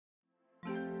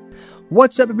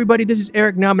What's up, everybody? This is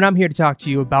Eric Nam, and I'm here to talk to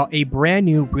you about a brand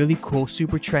new, really cool,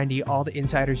 super trendy, all the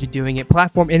insiders are doing it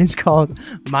platform, and it's called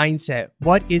Mindset.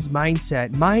 What is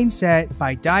Mindset? Mindset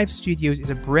by Dive Studios is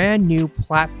a brand new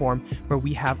platform where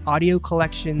we have audio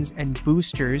collections and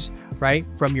boosters, right,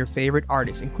 from your favorite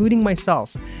artists, including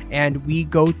myself. And we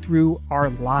go through our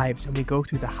lives, and we go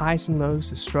through the highs and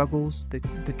lows, the struggles,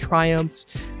 the triumphs.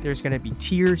 There's going to be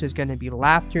tears, there's going to be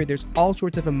laughter, there's all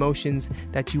sorts of emotions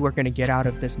that you are going to get out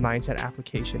of this Mindset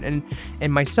application.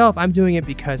 And myself, I'm doing it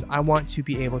because I want to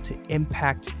be able to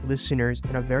impact listeners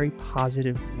in a very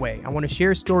positive way. I want to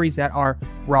share stories that are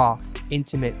raw,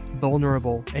 intimate,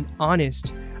 vulnerable, and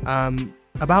honest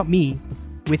about me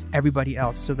with everybody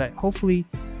else, so that hopefully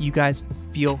you guys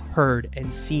feel heard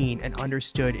and seen and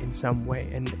understood in some way,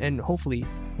 and hopefully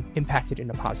impacted in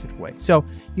a positive way. So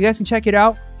you guys can check it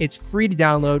out. It's free to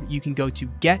download. You can go to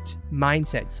Get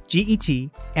Mindset,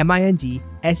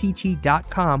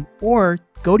 GetMindset.com, or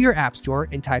go to your app store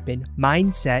and type in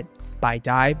Mindset by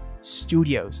Dive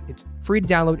Studios. It's free to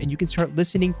download, and you can start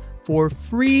listening for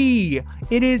free.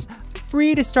 It is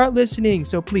free to start listening.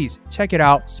 So please check it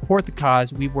out. Support the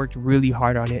cause. We've worked really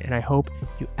hard on it, and I hope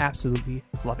you absolutely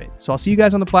love it. So I'll see you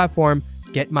guys on the platform,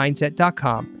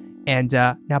 getmindset.com. And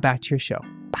now back to your show.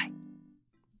 Bye.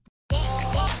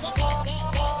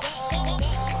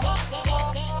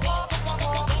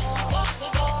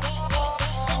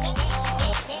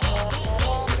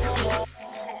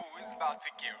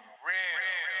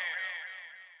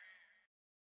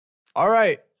 All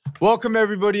right. Welcome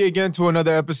everybody again to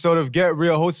another episode of Get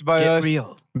Real, hosted by us,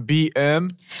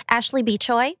 BM, Ashley B.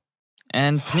 Choi,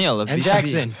 and Neil and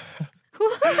Jackson.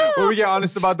 Where we get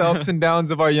honest about the ups and downs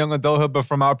of our young adulthood, but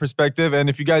from our perspective. And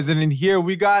if you guys didn't hear,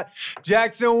 we got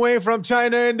Jackson Wang from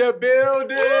China in the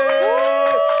building.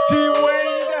 T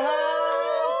Wang in the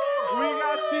house. We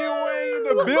got T Wang in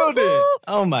the building.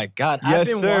 Oh my God. Yes,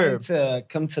 I've been wanting to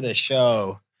come to the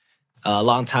show a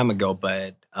long time ago,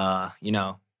 but you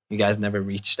know, you guys never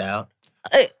reached out.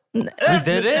 We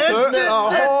did it? Hold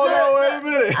on, wait a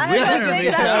minute. We didn't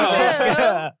reach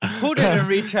out. Who didn't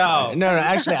reach out? No,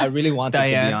 actually, I really wanted to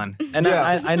be on. And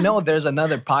I know there's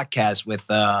another podcast with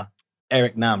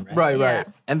Eric Nam, right? Right.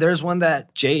 And there's one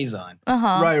that Jay's on.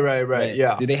 Right.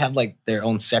 Yeah. Do they have like their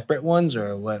own separate ones,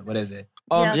 or what is it?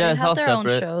 Yeah, yeah, they it's have all their own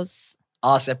separate. shows.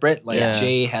 All separate? Like Yeah.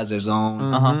 Jay has his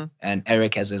own and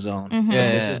Eric has his own. Mhm.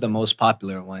 Yeah, This is the most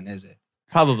popular one, is it?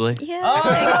 Probably. Yeah.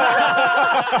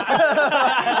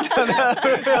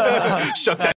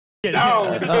 Shut that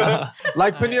down.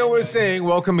 Like Peniel was saying,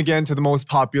 welcome again to the most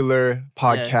popular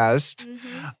podcast.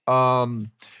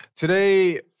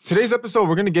 Today's episode,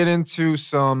 we're gonna get into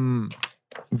some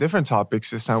different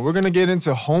topics this time. We're gonna get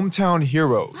into hometown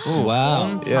heroes. Oh, wow.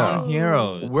 Hometown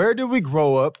heroes. Where did we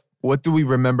grow up? What do we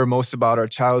remember most about our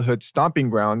childhood stomping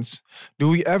grounds? Do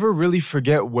we ever really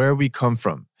forget where we come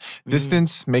from?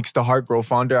 Distance makes the heart grow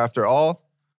fonder after all.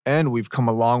 And we've come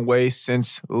a long way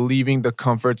since leaving the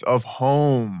comforts of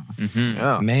home.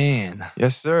 Yeah. Man.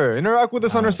 Yes, sir. Interact with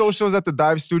us on our socials at the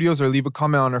Dive Studios, or leave a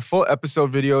comment on our full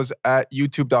episode videos at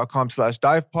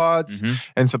youtube.com/divepods.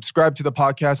 And subscribe to the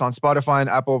podcast on Spotify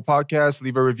and Apple Podcasts.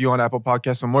 Leave a review on Apple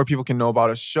Podcasts so more people can know about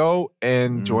our show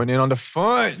and join in on the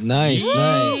fun. Nice.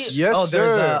 Yes,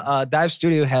 there's sir. Dive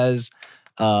Studio has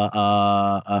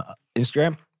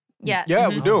Instagram? Yeah. Yeah,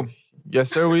 we do. Yes,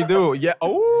 sir, we do. Yeah.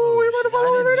 Oh, we might have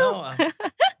followed right now.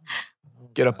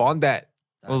 Get up on that.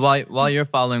 Well, while you're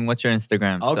following, what's your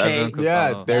Instagram? So Okay. everyone could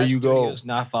Yeah, follow. there you go. Studio's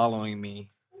not following me.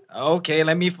 Okay,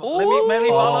 let me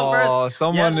follow first. Oh,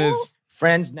 someone Yes. is.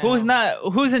 Friends now.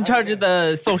 Who's in charge of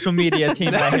the social media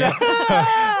team right here?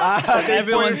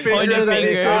 Everyone's pointing fingers at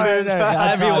each fingers. other.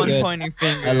 That's all Everyone good. pointing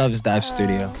fingers. I love his Dive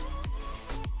Studio.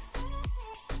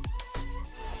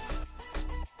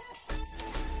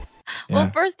 Well,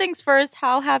 first things first,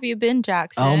 how have you been,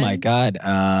 Jackson? Oh my God.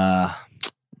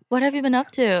 What have you been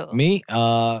up to? Me?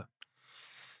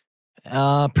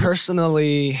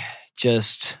 Personally,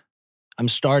 just I'm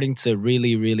starting to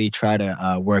really try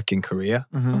to work in Korea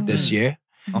this year.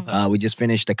 We just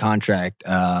finished a contract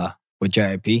with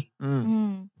JIP.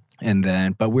 And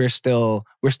then, but we're still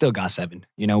got7.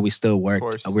 You know, we still work.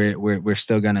 We're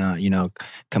still gonna, you know,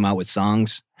 come out with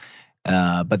songs.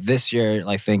 But this year,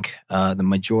 I think the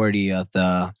majority of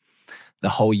the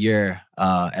whole year,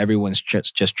 everyone's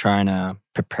just trying to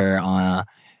prepare on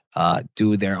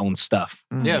do their own stuff.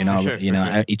 Yeah, you know, for sure, you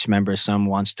know, sure. each member, some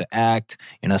wants to act.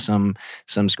 You know,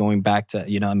 some's going back to,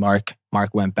 you know, Mark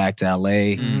went back to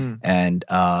LA, and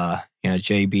you know,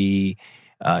 JB,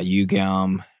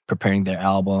 Yugam preparing their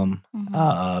album.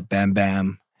 Bam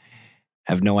Bam.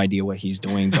 Have no idea what he's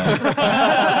doing, but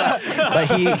but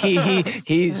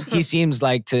he seems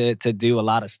like to do a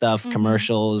lot of stuff,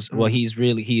 commercials. Well,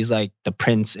 he's like the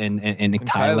prince in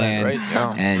Thailand, right?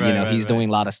 Yeah. And you know he's doing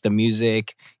a lot of the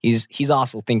music. He's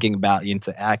also thinking about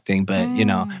into acting, but you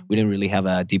know we didn't really have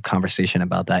a deep conversation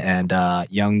about that. And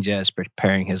Young is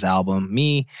preparing his album.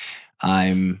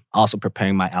 I'm also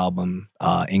preparing my album,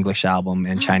 English album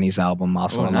and Chinese album.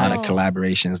 Also, a lot of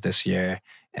collaborations this year.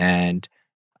 And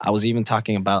I was even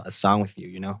talking about a song with you,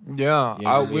 you know? Yeah,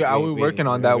 we're working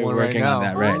on that one right now. Working on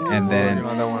that, right? And then, working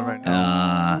on that one right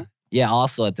now. yeah,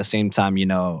 also at the same time, you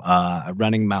know,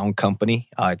 running my own company.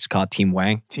 It's called Team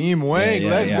Wang. Team Wang,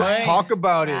 let's talk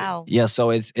about it. Yeah, so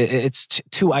it's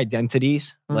two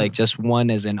identities. Like just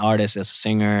one as an artist, as a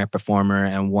singer, performer,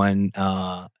 and one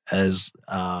as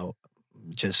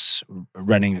just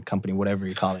running a company, whatever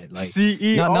you call it, like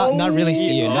CEO. Not really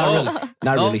CEO,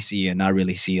 not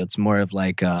really CEO. It's more of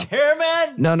like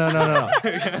chairman. No.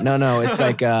 It's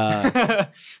like a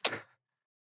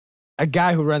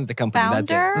guy who runs the company. Founder? That's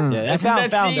it. Yeah, Isn't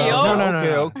that founder. CEO?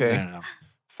 No. Okay. No.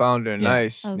 Founder,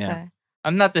 nice. Okay. Yeah.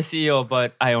 I'm not the CEO,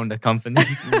 but I own the company.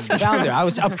 Founder. I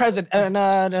was a president.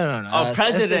 No. Oh,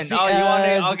 president. Oh, you want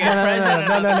to? Okay,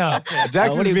 president. No.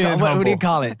 Jackson's being humble. What do you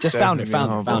call it? Just founder.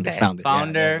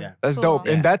 Founder. Yeah. That's Cool. dope.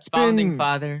 And that's Founding been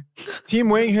father. Team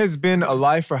Wang has been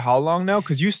alive for how long now?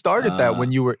 Because you started that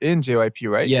when you were in JYP,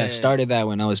 right? Yeah, started that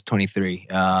when I was 23.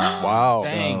 Wow.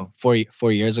 Dang. So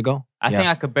 4 years ago. I think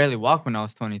I could barely walk when I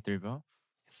was 23, bro.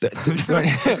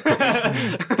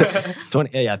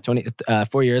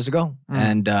 4 years ago.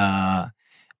 And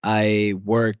I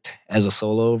worked as a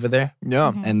solo over there.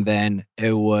 Yeah. And then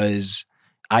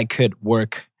I could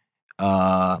work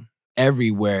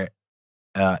everywhere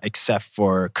except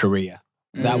for Korea.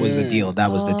 That was the deal.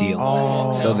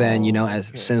 Oh. So then, you know,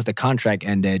 since the contract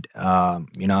ended, you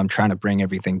know, I'm trying to bring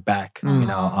everything back. You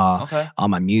know, all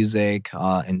my music,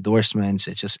 endorsements.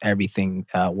 It's just everything.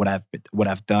 What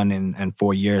I've done in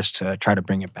 4 years to try to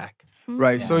bring it back.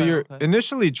 Right. So you're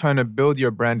initially trying to build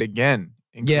your brand again.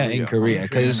 In Korea,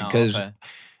 because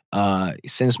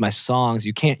since my songs,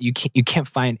 you can't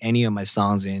find any of my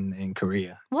songs in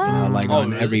Korea. What? You know, like on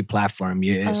really? every platform.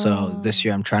 Yeah. So this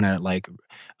year I'm trying to like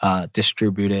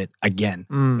distribute it again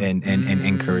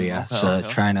in Korea. So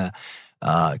trying to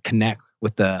connect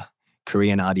with the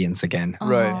Korean audience again.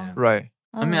 Right.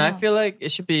 I mean, I feel like it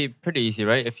should be pretty easy,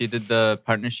 right? If you did the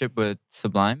partnership with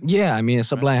Sublime. Yeah, I mean,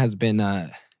 Sublime has been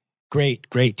a great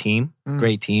team.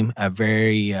 Great team. A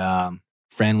very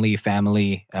friendly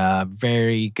family.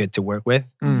 Very good to work with.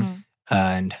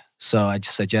 And so I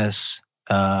just suggest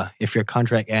if your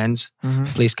contract ends,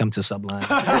 please come to Sublime.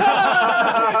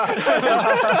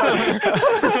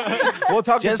 We'll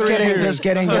talk Just in 3 kidding, years.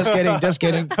 just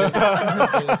kidding.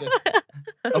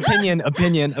 Opinion.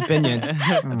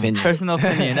 Personal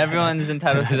opinion. Everyone's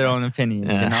entitled to their own opinion. You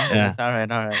know? Yeah. It's all right.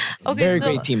 Okay, Very so-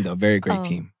 great team, though. Very great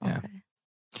team. Yeah. Okay.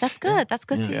 That's good. That's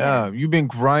good to hear. Yeah, you've been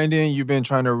grinding. You've been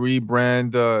trying to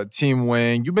rebrand Team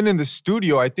Wang. You've been in the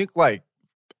studio, I think, like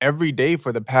every day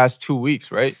for the past 2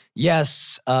 weeks, right?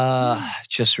 Yes,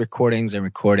 just recordings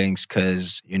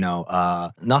because you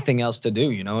know nothing else to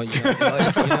do. You know,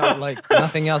 like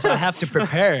nothing else. I have to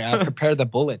prepare. I prepare the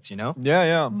bullets. You know.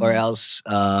 Yeah. Or else,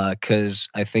 because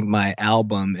I think my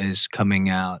album is coming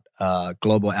out.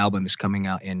 Global album is coming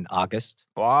out in August.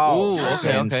 Wow. Ooh,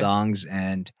 okay. 10 songs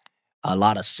and a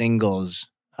lot of singles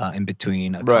in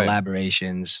between,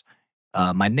 collaborations.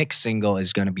 My next single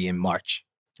is going to be in March.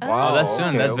 Wow, that's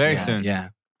soon. That's very soon. Yeah.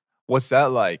 What's that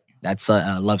like? That's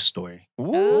a love story.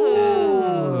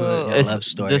 Ooh. Yeah, It's love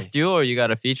story. just you, or you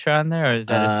got a feature on there, or is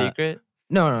that a secret?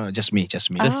 No, just me. Just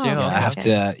you. Oh, Yeah, I have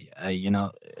okay. to, you know,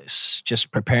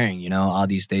 just preparing, you know, all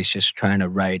these days, just trying to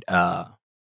write,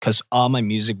 because all my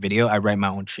music video, I write my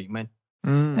own treatment.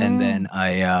 And then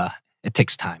it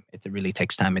takes time. It really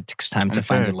takes time. It takes time to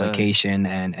find the location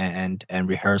and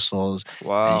rehearsals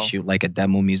and shoot like a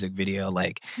demo music video,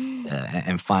 like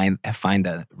and find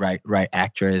the right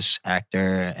actress,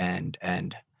 actor, and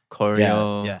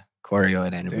Choreo. yeah, choreo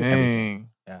and everything.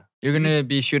 Dang. You're gonna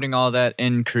be shooting all that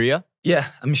in Korea. Yeah,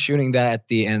 I'm shooting that at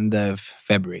the end of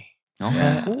February. Okay.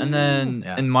 Yeah. And then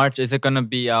Yeah. in March, is it gonna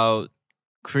be out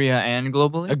Korea and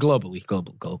globally? Globally.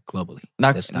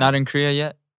 this time. Not in Korea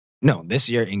yet. No, this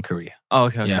year in Korea. Oh,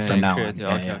 okay. Yeah, from in now Korea on. too.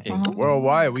 Yeah, Okay, yeah. okay.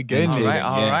 Worldwide, we getting All it.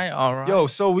 right, all right. Yo,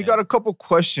 so we got a couple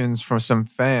questions from some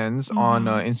fans on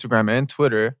Instagram and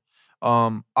Twitter.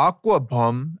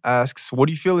 Aquabum asks, what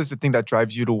do you feel is the thing that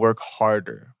drives you to work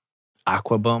harder?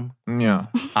 Aquabum. Yeah.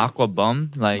 Aqua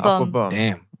bum, like Bum. Aquabum.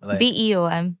 Damn. Like,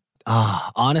 BEOM.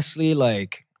 honestly,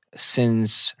 like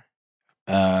since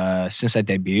I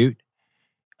debuted,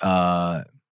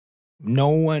 no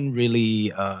one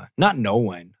really, not no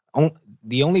one.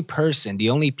 The only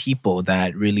people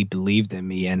that really believed in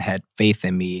me and had faith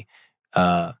in me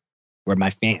were my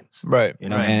fans. Right. You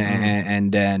know, right.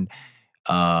 and then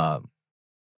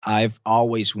I've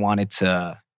always wanted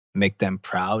to make them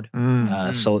proud.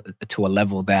 So to a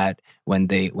level that when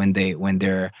they're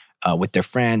with their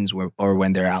friends or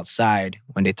when they're outside,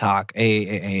 when they talk,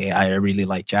 hey, I really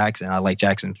like Jackson. I like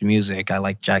Jackson's music. I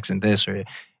like Jackson this, or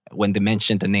when they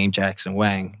mention the name Jackson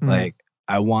Wang, like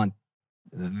I want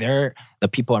the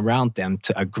people around them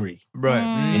to agree.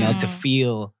 Right. You know, to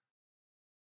feel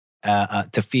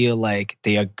like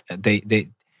they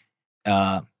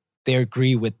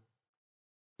agree with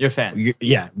your fans.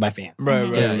 My fans.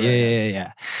 Right.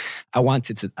 Yeah. I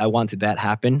wanted that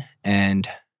happen, and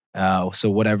so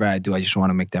whatever I do, I just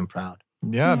want to make them proud.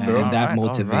 Yeah, bro. And that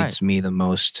motivates me the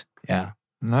most. Yeah.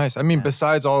 Nice. I mean,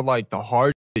 besides all like the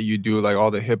hard that you do, like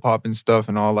all the hip hop and stuff,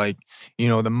 and all like, you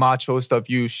know, the macho stuff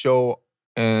you show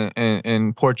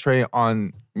and portray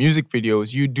on music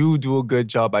videos, you do a good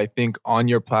job, I think, on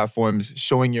your platforms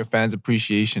showing your fans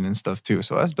appreciation and stuff too.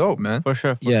 So that's dope, man. For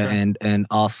sure. And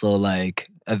also like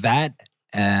that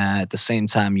at the same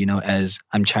time, you know, as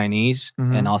I'm Chinese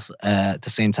and also at the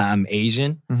same time I'm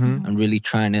Asian, I'm really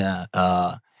trying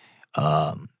to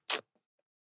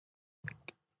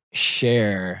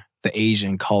share the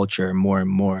Asian culture more and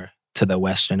more to the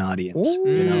Western audience. Ooh.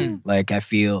 You know, like I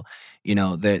feel, you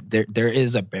know, there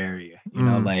is a barrier. You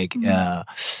know, like you know,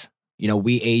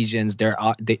 we Asians,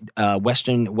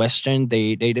 Western,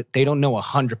 they don't know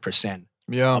 100%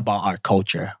 about our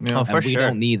culture. Yeah. And we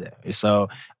don't need it. So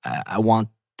I want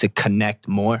to connect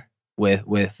more with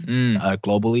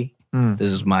globally.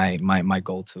 This is my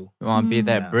goal too. You want to be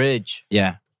that bridge.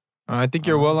 Yeah. I think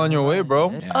you're well on your way,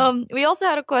 bro. Yeah. We also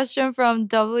had a question from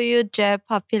W.J.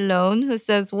 Papillon who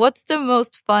says, what's the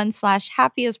most fun /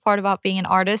 happiest part about being an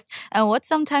artist? And what's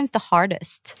sometimes the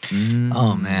hardest?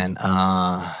 Oh man,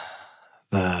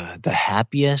 the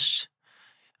happiest,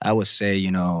 I would say,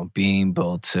 you know, being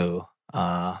able to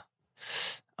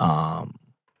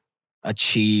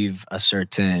achieve a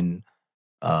certain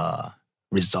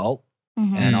result.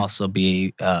 And also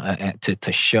be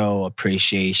to show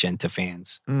appreciation to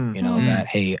fans. You know, that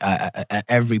hey,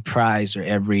 every prize or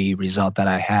every result that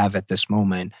I have at this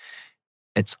moment,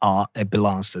 it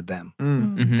belongs to them.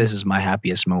 This is my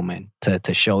happiest moment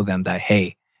to show them that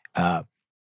hey, I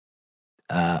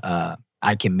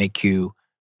can make you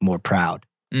more proud.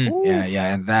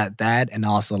 Yeah, and that and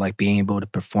also like being able to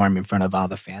perform in front of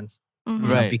other fans. You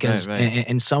know, because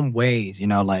in some ways, you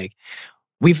know, like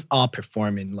we've all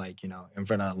performed in like, you know, in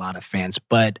front of a lot of fans,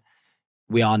 but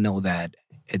we all know that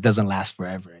it doesn't last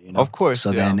forever, you know? Of course.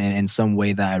 So then in some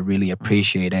way that I really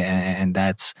appreciate it, and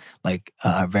that's like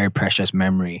a very precious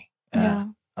memory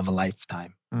of a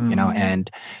lifetime, you know? And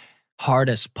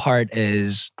hardest part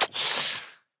is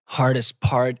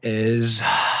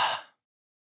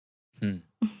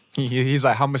He's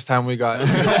like, how much time we got?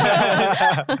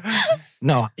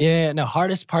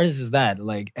 Hardest part is that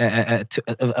like a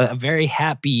very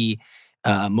happy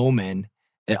moment.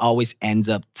 It always ends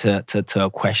up to a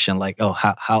question like, oh,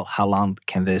 how long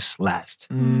can this last?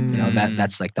 You know,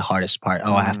 that's like the hardest part.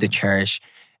 Oh, I have to cherish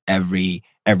every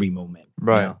moment,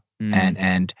 right? You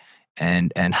know?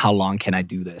 And how long can I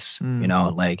do this? You know,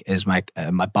 like is my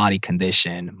body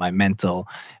condition, my mental,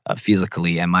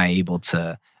 physically, am I able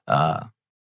to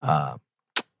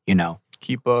you know,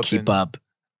 keep up.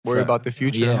 Worry about the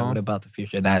future. Yeah, what about the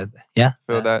future? I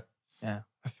feel that. Yeah.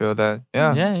 I feel that.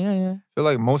 Yeah. Yeah. I feel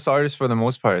like most artists, for the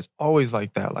most part, it's always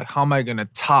like that. Like, how am I gonna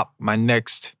top my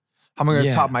next? How am I gonna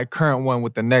top my current one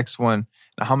with the next one?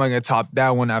 And how am I gonna top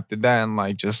that one after that? And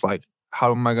like, just like,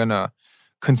 how am I gonna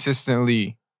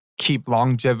consistently keep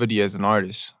longevity as an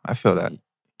artist? I feel that.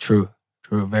 True,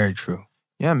 very true.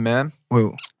 Yeah, man.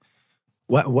 Whoa.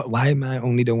 Why am I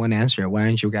only the one answering? Why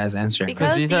aren't you guys answering?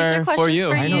 Because these are questions for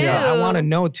you. I know. I want to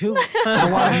know too.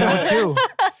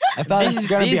 I thought this was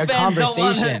going to be a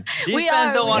conversation. These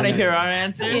fans don't want to hear our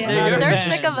answers. Yeah, they're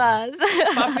sick of us.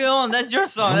 Papillon, that's your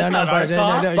song. That's not our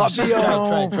song. No,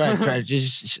 try.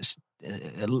 Just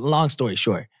long story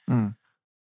short. All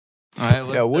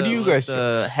right. What do you guys think?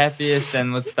 The happiest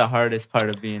and what's the hardest part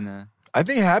of being a... I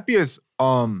think happiest,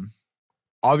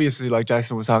 obviously, like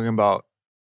Jackson was talking about,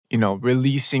 you know,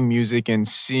 releasing music and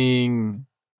seeing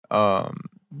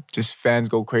just fans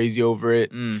go crazy over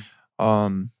it.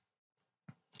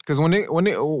 Because when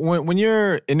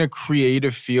you're in a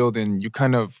creative field and you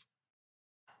kind of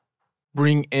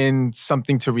bring in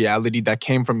something to reality that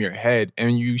came from your head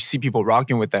and you see people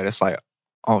rocking with that, it's like,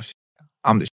 oh,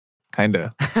 I'm the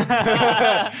Kinda.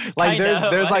 Like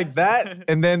there's like that,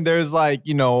 and then there's like,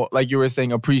 you know, like you were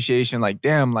saying, appreciation. Like,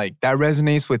 damn, like that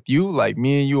resonates with you. Like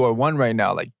me and you are one right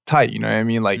now. Like tight. You know what I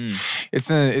mean? Like it's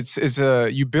a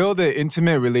you build an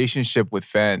intimate relationship with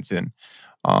fans, and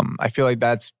I feel like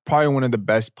that's probably one of the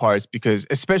best parts, because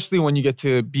especially when you get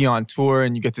to be on tour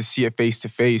and you get to see it face to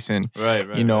face, and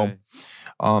you know,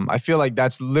 I feel like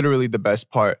that's literally the best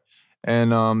part.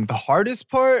 And the hardest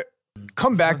part.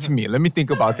 Come back to me. Let me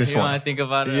think about this You one. want to think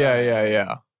about it?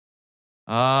 Yeah.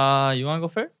 You want to go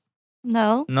first?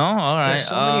 No. No? All right. There's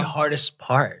so many hardest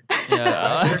part.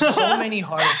 Yeah. There's so many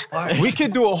hardest parts. We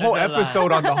could do a whole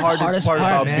episode on the hardest part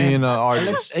about man. being an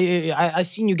artist. I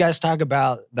seen you guys talk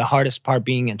about the hardest part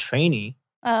being a trainee.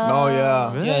 Oh,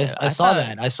 yeah. Really? Yeah, I saw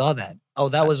that. Oh,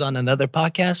 that was on another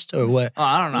podcast or what? Oh,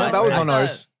 I don't know. No, that was on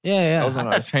ours. Yeah. was on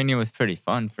I thought training was pretty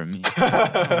fun for me. We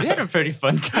had a pretty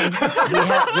fun time.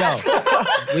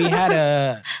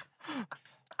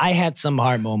 I had some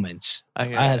hard moments. I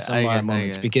had some hard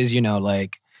moments because, you know,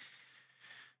 like,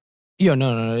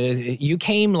 no. You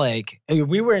came like,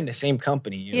 we were in the same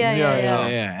company. You know?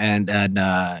 Yeah.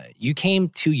 And you came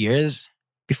 2 years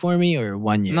before me or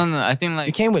 1 year? No, I think like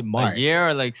you came with Mark. A year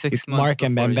or like 6 months. Mark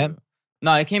and Bam Bam? No,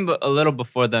 I came a little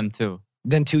before them too.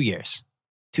 Then 2 years.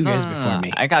 2 years before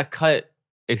me. I got cut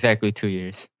exactly 2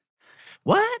 years.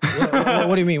 What?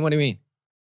 What do you mean? What do you mean?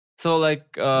 So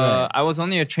like I was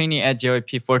only a trainee at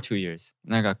JYP for 2 years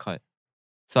and I got cut.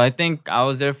 So I think I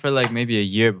was there for like maybe a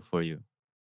year before you.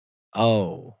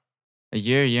 Oh. A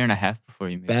year and a half before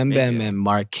you. Bam Bam and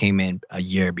Mark came in a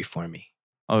year before me.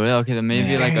 Oh really? Okay, then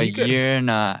maybe like a year and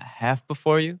a half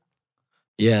before you?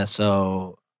 Yeah,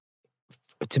 so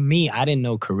to me, I didn't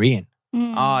know Korean.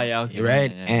 Oh yeah, okay.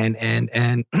 Right? Yeah.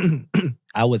 And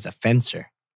I was a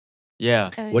fencer. Yeah.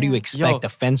 What do you expect a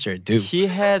fencer to do? He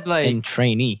had like in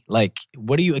trainee. Like,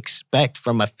 what do you expect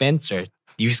from a fencer?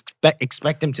 You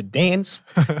expect him to dance?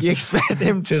 You expect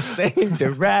him to sing,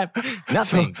 to rap?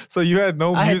 Nothing. So you had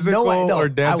no musical or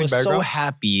dancing background? I was so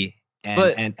happy.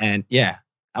 And yeah.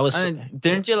 I was.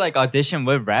 Didn't you like audition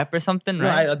with rap or something,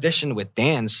 right? No, I auditioned with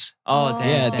dance. Oh, dance.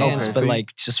 Yeah, dance, Okay, but so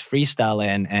like just freestyle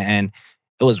and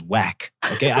it was whack.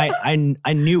 Okay,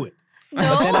 I knew it.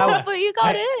 No, but you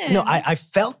got in. No, I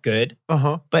felt good,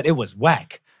 but it was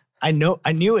whack. I knew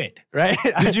it, right?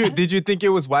 Did you think it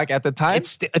was whack at the time?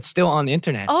 It's still on the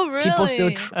internet. Oh, really? People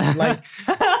still like.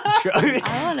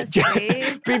 I want to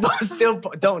see. People still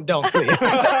don't please.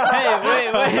 Hey,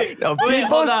 wait. No, Wait,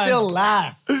 people hold on. still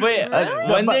laugh. Wait,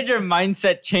 when did your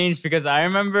mindset change? Because I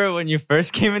remember when you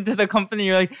first came into the company,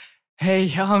 you're like, "Hey,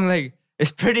 Young, like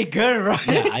it's pretty good, right?"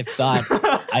 Yeah, I thought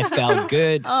I felt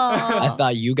good. I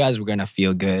thought you guys were gonna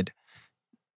feel good,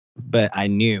 but I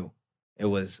knew it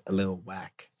was a little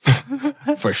whack.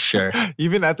 For sure.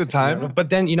 Even at the time?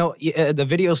 But then, you know, the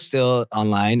video's still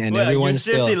online and everyone's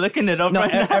you're seriously still looking it up no,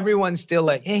 right now? everyone's still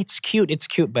like, hey, it's cute.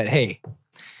 But hey,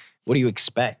 what do you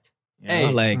expect? You know,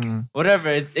 Hey, like whatever.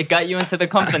 It got you into the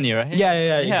company, right?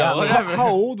 yeah, you got me. whatever. How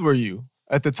old were you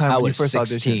at the time I when you was first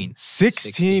 16. auditioned?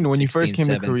 16 when you first came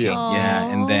 17. to Korea. Yeah,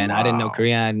 and then I didn't know Wow.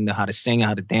 Korean. I didn't know how to sing,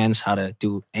 how to dance, how to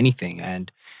do anything.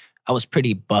 And I was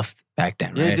pretty buff back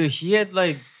then, Yeah, right? dude, he had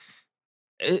like,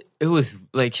 it was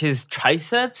like his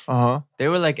triceps, they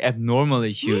were like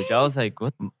abnormally huge. I was like,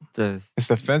 what the? It's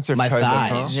the fencer My tricep,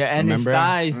 thighs. Yeah, and Remember? his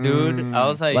thighs, dude. I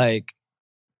was like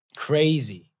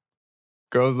crazy.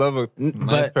 Girls love a nice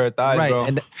But- pair of thighs, right. bro.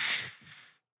 And,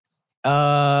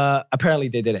 apparently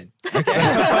they didn't. Okay.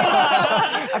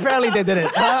 Apparently they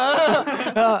didn't.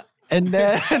 And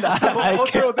then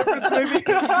Cultural difference, maybe?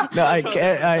 no,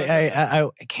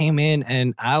 I came in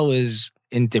and I was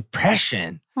in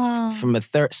depression from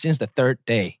since the third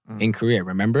day in Korea.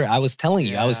 Remember, I was telling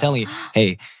you,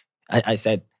 hey, I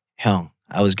said, Hyung,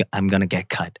 I'm gonna get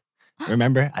cut.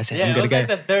 Remember, I said, yeah, I'm it gonna was get.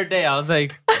 like the third day. I was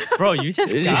like, bro, you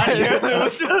just got here.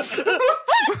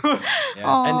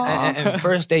 And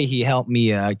first day he helped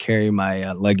me carry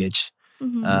my luggage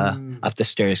up the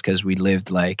stairs because we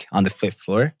lived like on the 5th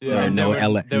floor. Yeah. There was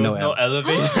no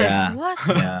elevator. Yeah.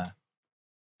 What?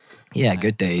 Yeah,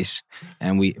 good days.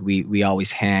 And we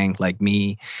always hang, like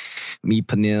me,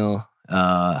 Panil,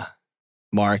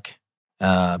 Mark,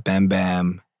 Bam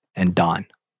Bam, and Don.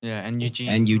 Yeah, and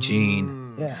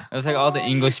Eugene. Yeah. It was like all the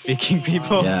English speaking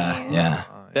people. Yeah.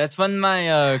 That's when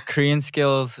my Korean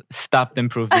skills stopped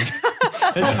improving.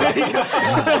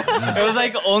 It was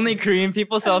like only Korean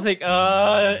people, so I was like,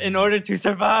 in order to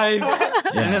survive.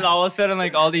 And then all of a sudden,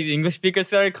 like all these English speakers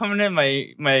started coming in,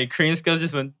 my Korean skills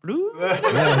just went blue.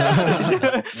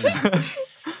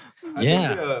 I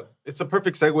think, it's a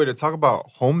perfect segue to talk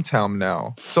about hometown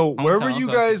now. So where were you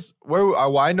guys?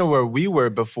 Well, I know where we were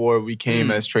before we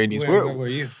came as trainees. Where were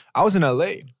you? I was in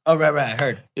LA. Oh, right, I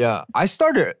heard. Yeah, I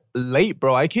started late,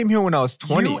 bro. I came here when I was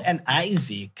 20. You and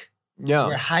Isaac yeah,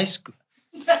 were high school.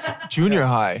 junior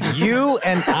high. You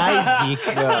and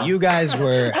Isaac, you guys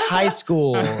were high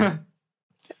school.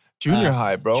 Junior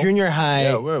high, bro. Junior high.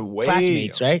 Yeah, we're way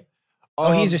classmates, right?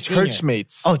 Oh, he's a senior. church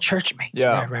mates. Oh, church mates.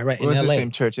 Yeah, right. We In went to LA. the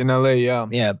same church in LA. Yeah,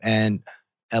 Yeah, and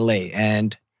LA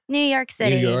and New York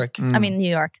City. New York. I mean, New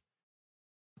York.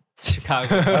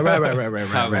 Chicago.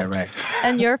 Right.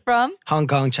 And you're from? Hong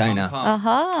Kong, China. Hong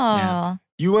Kong. Uh-huh.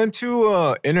 You went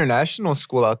to international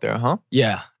school out there, huh?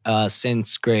 Yeah,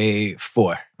 since grade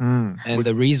 4. And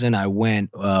the reason I went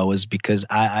was because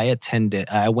I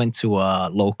went to a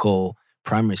local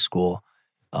primary school,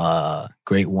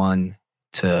 grade 1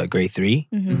 to grade 3.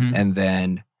 Mm-hmm. And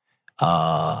then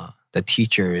the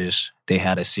teachers, they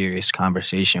had a serious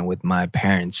conversation with my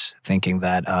parents thinking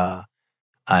that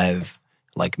I've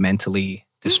like mentally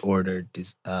disordered,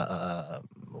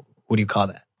 what do you call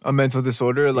that? A mental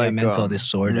disorder, like mental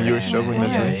disorder. You were struggling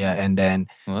mentally. Yeah, and then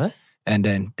What? and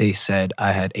then they said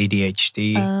I had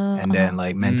ADHD and then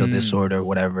like mental disorder,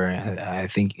 whatever. I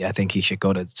think he should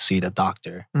go to see the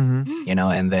doctor, you know.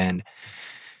 And then,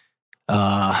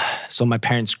 so my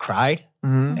parents cried,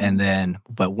 and then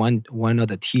but one of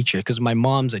the teachers, because my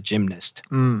mom's a gymnast,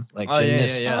 like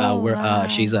gymnast. Yeah.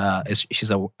 She's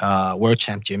a world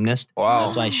champ gymnast. Wow.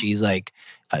 That's why she's like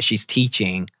she's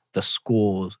teaching the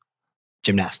school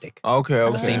gymnastic. Okay.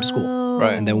 The same school.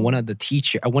 Right. And then one of the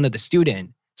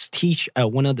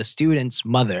students'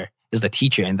 mother is the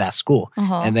teacher in that school.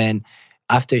 And then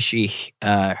after she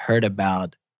heard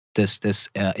about this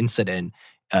incident,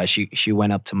 she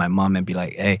went up to my mom and be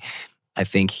like, "Hey, I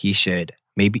think he should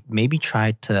maybe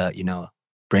try to, you know,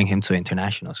 bring him to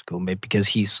international school, maybe because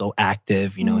he's so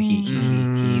active, you know,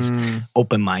 he's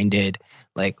open-minded.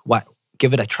 Like, what?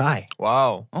 Give it a try."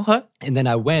 Wow. Okay. And then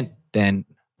I went, then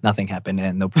nothing happened,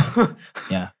 and no problem.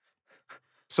 Yeah.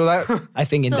 So that I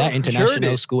think in So- that international Cured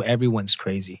it. school, everyone's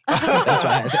crazy. That's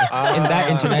why in that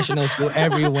international school,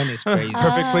 everyone is crazy.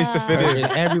 perfect place to fit in.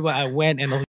 Everywhere I went,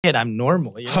 and shit, I'm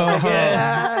normal. You know?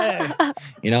 Yeah.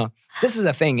 You know, this is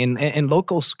the thing. In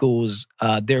local schools,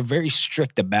 they're very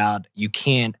strict about you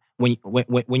can't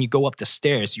when you go up the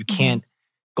stairs, you can't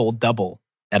go double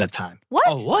at a time. What?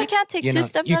 Oh, what? You can't take You two know,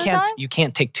 steps you at a can't time? you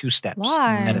can't take 2 steps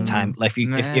Why? at a time. Like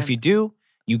if you do,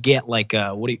 you get like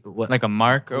what Like a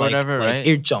mark or whatever, right?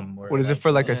 Ear jump. Or What is it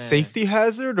for? Like a safety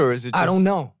hazard, or is it? Just, I don't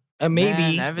know.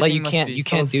 Maybe Man, like everything must be you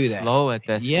can't so do that. Slow at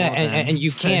that. Yeah, school, then. and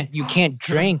you can't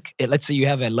drink it. Let's say you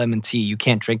have a lemon tea, you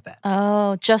can't drink that.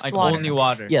 Oh, just like water. only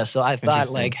water. Yeah, so I thought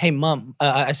Interesting. like, hey mom,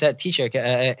 I said, teacher,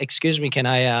 excuse me, can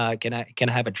I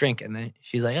have a drink? And then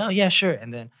she's like, oh yeah, sure.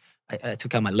 And then I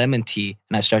took out my lemon tea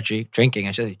and I started drinking.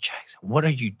 I said, Jackson, what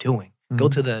are you doing? Go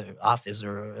to the office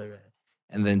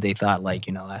and then they thought like,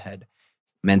 you know, I had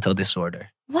mental disorder.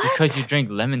 What? Because you drink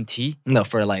lemon tea. No,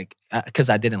 for like because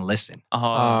I didn't listen. Oh,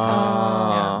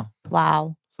 Ah.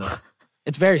 Wow. So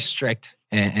it's very strict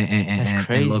That's in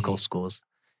crazy. local schools.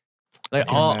 like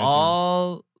can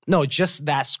all No, just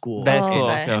that school. that Oh, school.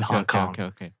 okay. Okay, in Hong Kong.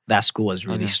 Okay. That school was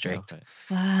really Okay, strict. okay.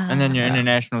 Wow. And then your Yeah.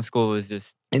 international school was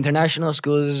just International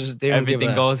schools, they don't give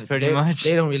Everything a- goes pretty they- much.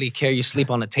 They don't really care. You sleep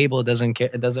on the table. It doesn't care.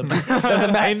 It doesn't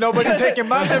matter. Ain't nobody taking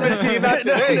my lemon tea, not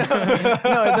today.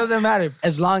 No, it doesn't matter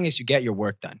as long as you get your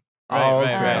work done. Oh,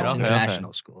 right. It's okay,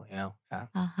 international school, you know. Yeah.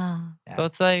 Uh-huh. so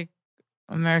it's like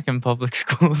American public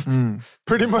schools.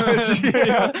 Pretty much.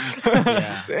 Yeah.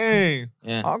 Yeah. Dang.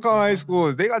 Yeah. Hong Kong high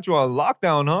schools, they got you on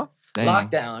lockdown, huh? Dang.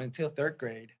 Lockdown until 3rd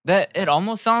grade. That it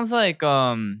almost sounds like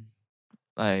aren't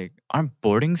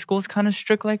boarding schools kind of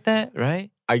strict like that, right?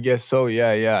 I guess so.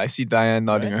 Yeah. I see Diane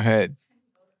nodding her head.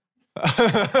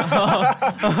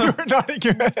 You were nodding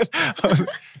your head. I was like,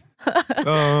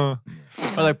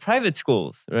 Or like private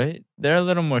schools, right? They're a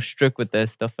little more strict with that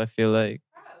stuff, I feel like.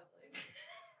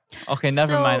 Okay,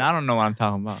 never So- mind. I don't know what I'm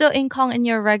talking about. So in Kong, in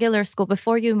your regular school,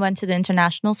 before you went to the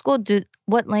international school,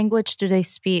 what language do they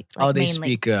speak? Like, They mainly?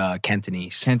 speak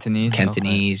Cantonese. Cantonese.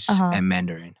 Cantonese Uh-huh. and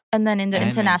Mandarin. And then in the And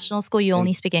international school, you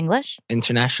only speak English?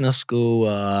 International school,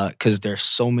 because there's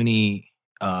so many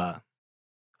people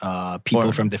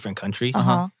Foreign. from different countries.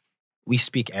 Uh-huh. We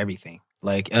speak everything.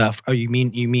 Like, you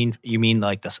mean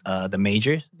like the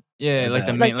majors? Yeah, like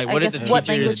the Like, main, like I what guess is the what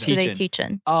teachers language do they teaching? teach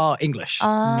in? English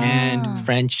Ah. and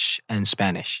French and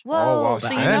Spanish. Whoa, Oh, wow, so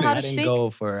you Spanish. know how I to didn't speak?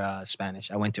 go for Spanish.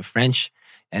 I went to French,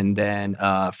 and then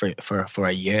for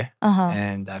a year, Uh-huh.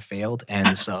 and I failed,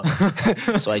 and so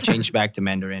so I changed back to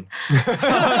Mandarin.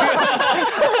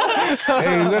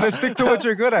 Hey, you gotta stick to what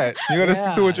you're good at. You gotta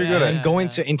stick to what you're good yeah, at. And going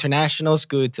to international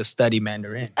school to study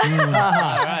Mandarin. All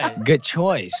right. Good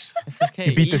choice. It's okay.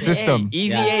 You beat the Easy system. A. Easy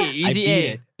Yeah, A. I Easy beat A.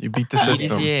 it. You beat the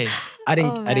system. Easy A. I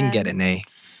didn't man. get an A.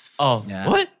 Oh, Yeah.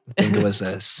 what? I think it was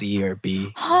a C or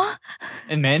B. Huh?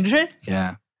 In Mandarin?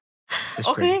 Yeah. It's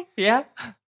Okay. Yeah.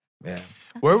 Yeah.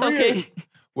 Where It's were okay. your,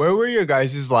 where were your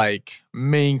guys' like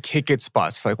main kick it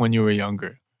spots like when you were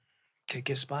younger? Kick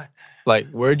it spot. Like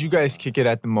where'd you guys kick it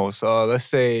at the most? Let's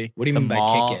say What do you The mean by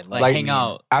mall, kick it? like hang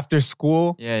out. after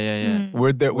school. Yeah, yeah, yeah.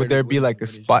 Mm. Would there be like a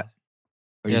spot?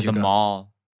 Where Yeah, did you the go?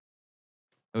 mall.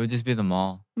 It would just be the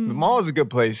mall. The mall is a good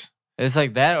place. It's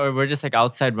like that, or we're just like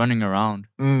outside running around.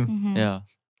 Mm. Mhm. Yeah.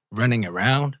 Running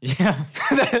around. Yeah.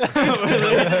 We're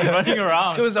literally running around.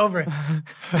 School's over.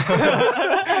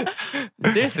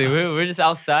 Seriously, we're just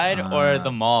outside or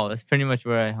the mall. That's pretty much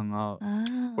where I hung out. Ah.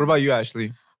 What about you,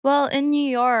 Ashley? Well, in New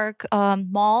York,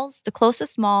 malls, the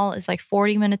closest mall is like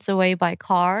 40 minutes away by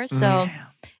car. So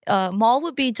mall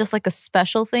would be just like a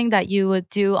special thing that you would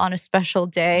do on a special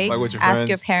day. Like with your Ask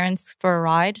your friends? parents for a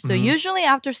ride. So Mhm. usually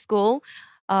after school,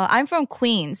 I'm from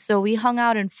Queens. So we hung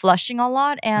out in Flushing a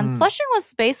lot. And Mm. Flushing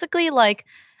was basically like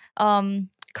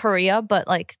Korea, but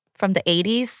like from the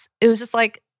 80s. It was just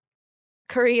like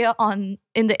Korea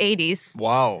in the 80s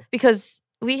Wow. because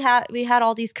we had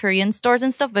all these Korean stores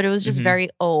and stuff, but it was just Mhm. very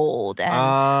old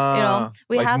and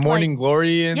we like had Morning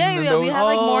Glory and yeah, we those? had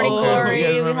like Morning Oh, Glory, yeah,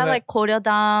 I we remember had that. like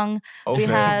Goryeo-dang, we Okay.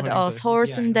 had Morning Glory. Seoul Yeah, I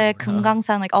Sundae, remember.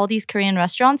 Kumgangsan, like all these Korean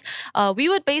restaurants. We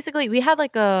would basically we had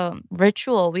like a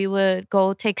ritual. We would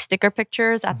go take sticker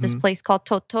pictures at this Mhm. place called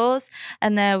Toto's,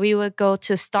 and then we would go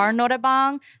to Star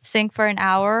Noraebang, sing for an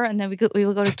hour, and then we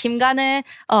would go to Kimgane,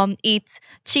 eat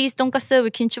cheese donkasu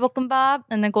with kimchi bokkeumbap,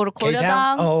 and then go to K-Town?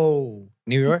 Goryeo-dang. Oh,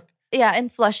 New York? Yeah, in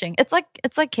Flushing. It's like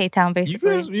K-Town You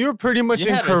basically. guys, you're pretty much You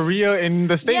in had a Korea in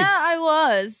the States. Yeah, I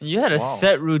was. You had a Wow.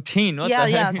 set routine. What yeah,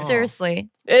 the yeah, heck? seriously.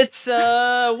 It's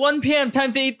 1 p.m.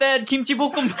 Time to eat that kimchi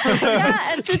bokkeumbap.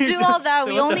 Yeah, and to do all that,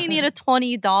 we only needed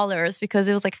 $20 because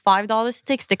it was like $5 to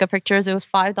take sticker pictures. It was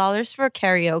 $5 for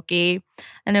karaoke,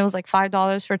 and it was like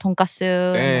 $5 for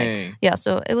tonkatsu. and, like, Dang. yeah,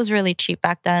 so it was really cheap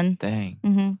back then.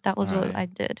 Dang. That was what Alright. I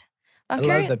did. I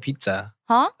love the pizza.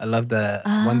 Huh? I love the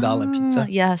 $1 pizza.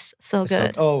 Yes, so It's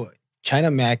good.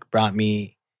 China Mac brought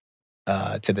me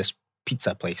to this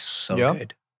pizza place. So Yeah?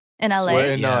 good. In LA?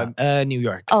 Where in, Yeah, New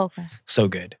York. Oh, okay. So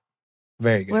good.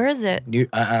 Very good. Where is it?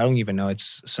 I don't even know.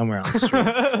 It's somewhere on the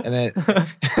street. And then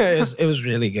it was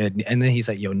really good. And then he's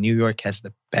like, yo, New York has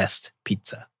the best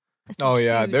pizza. It's Oh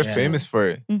yeah, huge. they're Yeah. famous for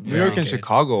it. Mhm. New York Very and good.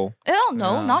 Chicago. Oh,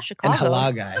 no, Yeah. not Chicago. And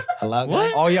halal guy. Halal guy.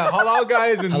 What? Oh yeah, halal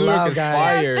guys in New Halal York is guy.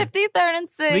 fire. Yes, 53rd and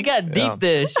 6th. We got deep Yeah.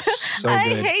 dish. So I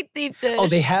good. hate deep dish. Oh,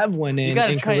 they have one You in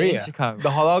gotta try it in Korea. Chicago. The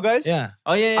halal guys? Yeah.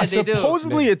 Oh yeah, yeah, they do.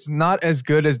 Supposedly it's not as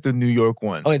good as the New York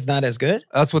one. Oh, it's not as good?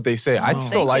 That's what they say. I'd Oh.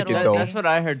 still Think like it it'll though. be. That's what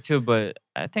I heard too, but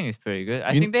I think it's pretty good.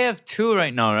 I You- think they have two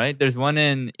right now, right? There's one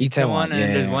in Itaewon, Itaewon and yeah,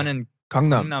 there's yeah. one in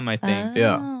Gangnam. Gangnam, I think.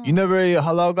 Yeah. Oh. You never ate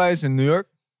halal guys in New York?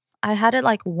 I had it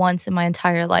like once in my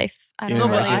entire life. I You don't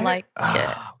know, really I- like it.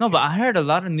 No, but I heard a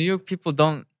lot of New York people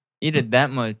don't eat it that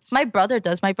much. My brother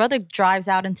does. My brother drives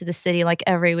out into the city like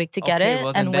every week to get Okay, it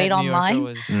well, then and that wait New Yorker online.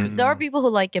 was- Mm. There are people who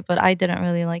like it, but I didn't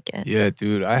really like it. Yeah,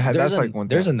 dude. I had that's like one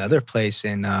There's thing. another place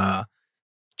in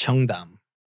Cheongdam,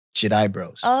 Jidai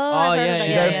Bros. Oh, I've heard yeah, of that.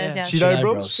 yeah, Yeah, yeah. yes, yes. Jidai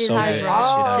Bros? So Jidai good. Bros.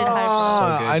 Jidai Jidai Bros. So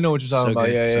Ah, good. I know what you're talking So about.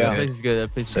 good, Yeah, so yeah. That place is good.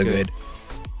 That place is So good.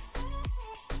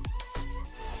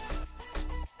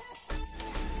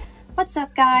 What's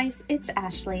up, guys? It's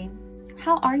Ashley.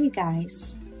 How are you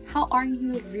guys? How are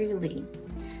you really?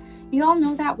 You all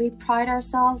know that we pride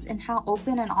ourselves in how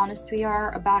open and honest we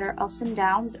are about our ups and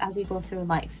downs as we go through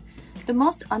life. The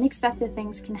most unexpected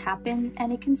things can happen,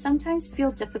 and it can sometimes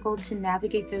feel difficult to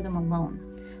navigate through them alone.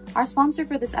 Our sponsor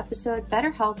for this episode,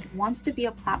 BetterHelp, wants to be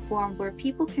a platform where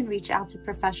people can reach out to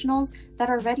professionals that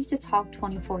are ready to talk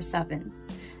 24/7.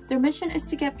 Their mission is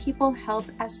to get people help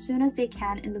as soon as they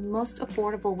can in the most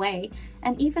affordable way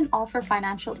and even offer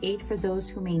financial aid for those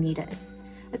who may need it.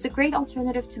 It's a great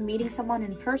alternative to meeting someone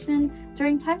in person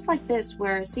during times like this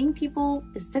where seeing people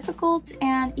is difficult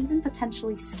and even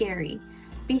potentially scary.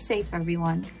 Be safe,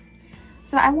 everyone.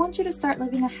 So I want you to start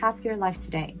living a happier life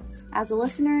today. As a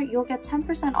listener, you'll get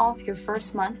 10% off your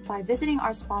first month by visiting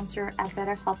our sponsor at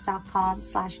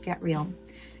betterhelp.com/getreal.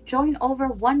 Join over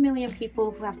 1 million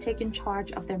people who have taken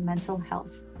charge of their mental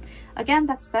health. Again,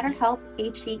 that's BetterHelp,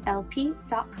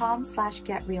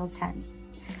 HELP.com/getreal10.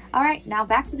 All right, now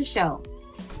back to the show.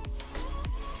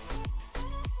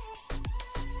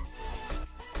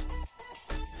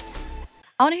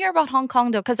 I want to hear about Hong Kong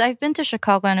though, because I've been to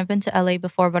Chicago and I've been to LA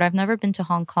before, but I've never been to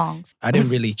Hong Kong. I didn't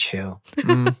really chill.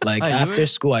 Like Oh, you after were-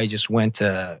 school, I just went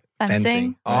to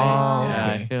fencing. Oh, Yeah,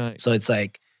 okay. I feel like So it's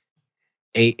like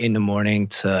 8 in the morning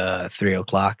to 3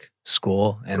 o'clock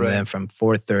school, and Right. then from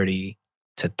 4:30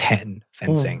 to 10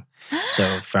 fencing.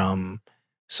 So from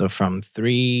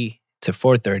 3 to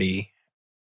 4:30,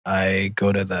 I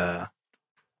go to the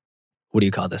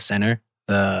the center,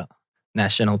 the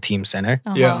national team center,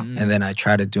 Yeah. and then I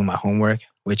try to do my homework,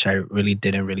 which I really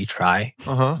didn't really try,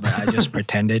 Uh-huh. but I just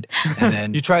pretended. And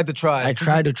then You tried to try. I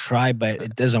try to try, but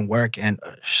it doesn't work, and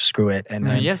screw it. And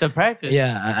then you have to practice.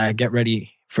 yeah, I get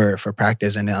ready for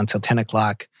practice, and then until 10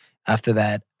 o'clock. After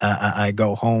that, I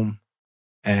go home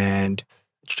and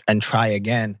try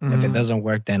again. If it Mhm. doesn't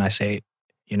work, then I say,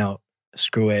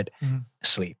 screw it, Mhm.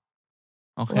 sleep.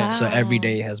 Okay. Wow. So every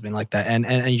day has been like that, and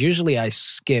usually I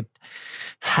skipped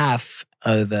half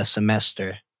of the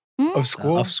semester Of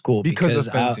school? of school Because of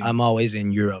because fencing. I'm always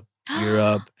in Europe,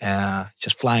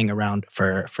 just flying around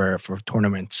for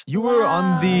tournaments. You were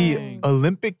on the Wow.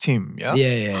 Olympic team, yeah?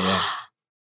 Yeah.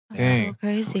 That's Dang. so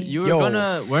crazy. You were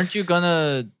Yo. weren't you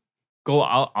gonna go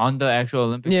out on the actual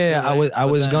Olympics? Yeah, too, right? I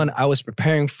But was then- I was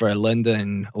preparing for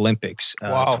London Olympics,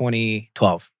 Wow.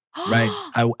 2012. Right,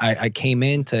 I came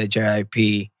into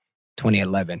JIP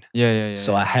 2011, Yeah.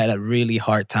 so I had a really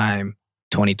hard time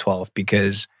 2012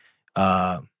 because,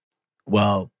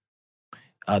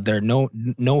 there are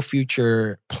no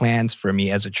future plans for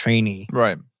me as a trainee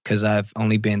Right. because I've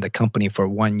only been in the company for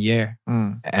 1 year,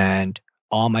 Mm. and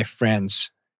all my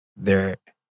friends they're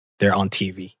on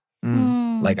TV.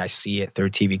 Mm. Like I see it through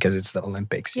TV because it's the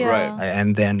Olympics. Yeah. Right.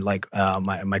 And then like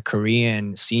my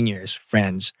Korean seniors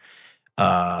friends,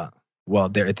 they're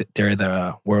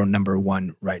the world number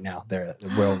 1 right now. They're the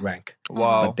world rank.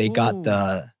 Wow. But they got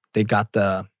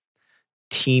the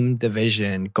team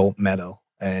division gold medal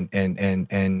in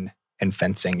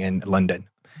fencing in London.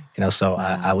 So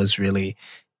I was really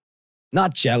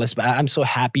not jealous, but I'm so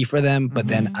happy for them. But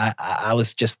then I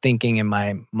was just thinking in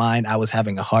my mind, I was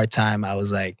having a hard time. I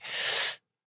was like,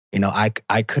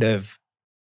 I could have,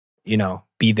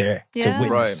 be there to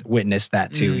Yeah. witness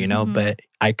that too, Mhm. but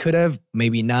I could have,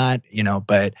 maybe not,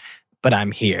 but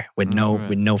I'm here with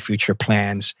no future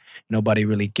plans. Nobody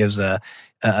really gives a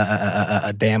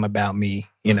damn about me,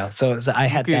 So I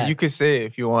had that. You could say it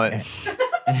if you want.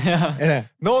 Yeah.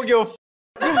 No one give a f-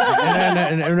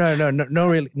 no,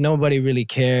 really, nobody really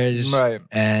cares. Right.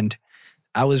 And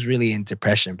I was really in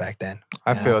depression back then.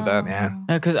 I feel that. Yeah.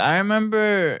 Yeah, because I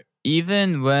remember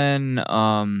even when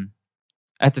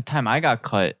at the time I got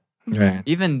cut, Right.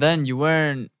 even then you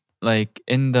weren't like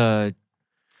in the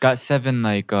got 7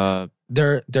 like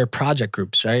They're project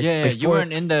groups, right? yeah, you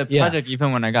weren't in the yeah. project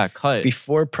even when I got cut.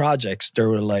 Before projects, there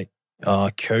were like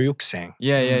교육생.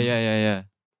 Yeah.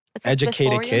 It's like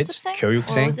Educated before kids, 연습생?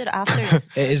 교육생. Or was it after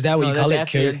연습생? Is that what you No, call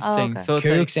that's it? after 교육, Oh, thing. okay. So it's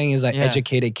like, 교육생 is like yeah.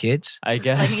 educated kids. I I mean,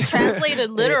 guess.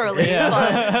 translated literally,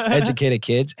 but Educated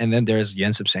kids, and then there's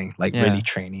연습생, like Yeah. really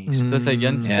trainees. So it's like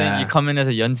연습생. Yeah. You come in as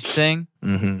a 연습생,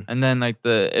 Mm-hmm. and then like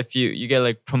if you get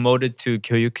like promoted to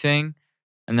교육생,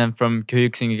 and then from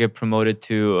교육생 you get promoted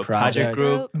to a project Project.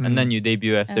 group, and then you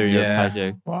debut after your Yeah.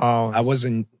 project. Wow. I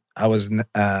was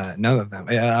none of them.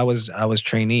 Yeah, I was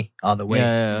trainee all the way.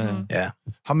 Yeah. Yeah.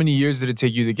 How many years did it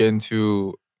take you to get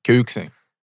into 교육생?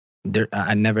 There,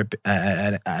 I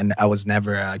was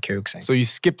never 교육생. So you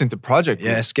skipped into project.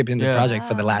 Yeah, I group. skipped into Yeah. project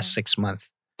for the last 6 months.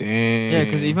 Dang. Yeah,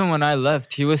 because even when I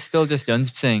left, he was still just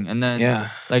연습생, and then Yeah.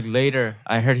 like later,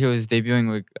 I heard he was debuting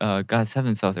with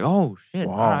GOT7, so I was like, oh shit,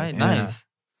 Wow, all right, yeah. nice.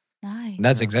 nice.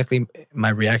 That's exactly my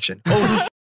reaction.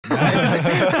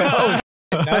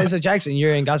 Oh, nice, Jackson,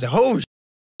 you're in Gaza. Oh,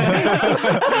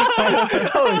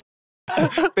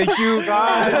 Thank you,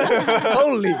 God.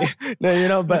 holy.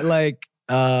 No, but like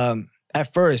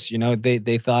at first,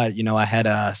 they thought, I had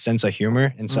a sense of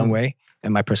humor in some way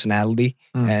and my personality.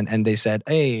 And they said,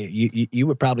 hey, you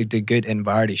would probably do good in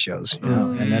variety shows,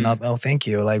 and then oh, thank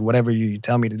you. Like whatever you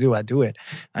tell me to do, I do it.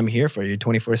 I'm here for you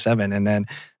 24/7. And then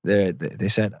they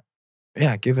said,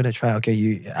 yeah, give it a try. Okay,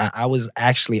 I was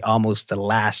actually almost the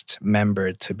last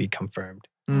member to be confirmed.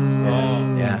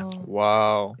 Yeah.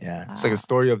 Wow. Yeah. It's like a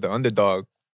story of the underdog.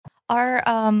 Are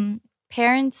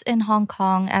parents in Hong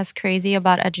Kong as crazy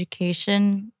about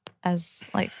education as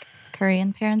like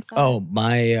Korean parents are? Oh,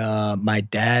 my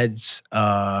dad's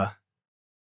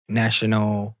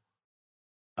national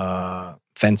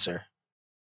fencer.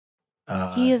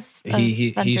 He is a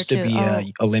he fencer used to too. be Oh.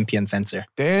 a Olympian fencer.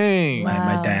 Dang. Wow.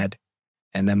 My dad,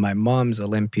 and then my mom's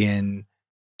Olympian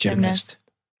gymnast.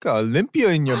 Got Olympia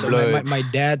in your So blood. my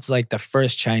dad's like the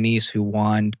first Chinese who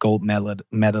won gold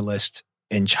medalist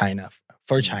in China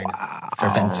for China for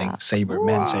fencing, saber,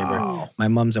 men's saber. My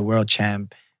mom's a world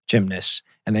champ gymnast,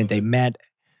 and then they met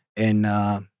in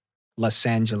Los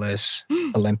Angeles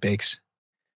Olympics.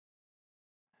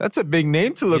 That's a big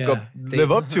name to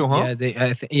live up to, huh?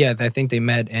 Yeah, I think they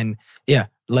met in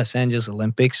Los Angeles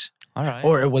Olympics. All right.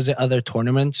 Or was it other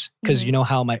tournaments? Because you know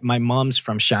how my mom's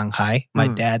from Shanghai, my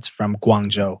dad's from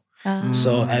Guangzhou.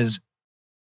 So as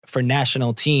for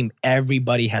national team,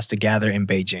 everybody has to gather in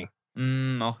Beijing.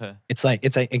 Okay. It's like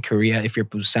in Korea, if you're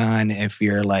Busan, if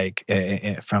you're like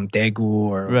from Daegu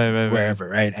or wherever,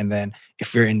 right? And then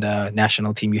if you're in the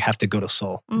national team, you have to go to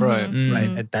Seoul, Right.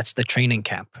 right? That's the training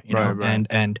camp, you know. Right.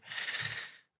 And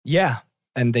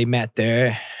and they met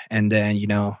there, and then you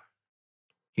know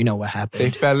what happened.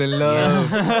 They fell in love.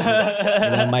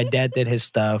 My dad did his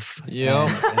stuff. Yeah.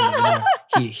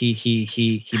 And,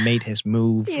 he made his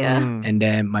move. Yeah. And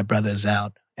then my brother's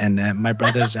out. And my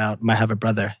brother's out. I have a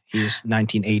brother. He's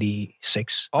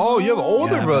 1986. Oh, you have an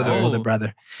older brother. Older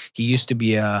brother. He used to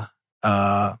be a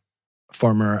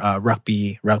former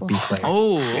rugby player.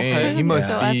 Oh, okay. Dang, he must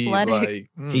So be athletic.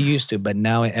 like. He used to, but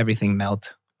now everything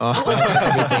melted. Oh.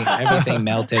 everything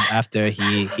melted after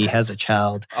he has a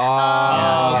child.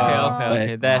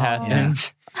 Okay. That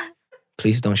happens.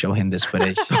 Please don't show him this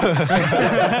footage. Is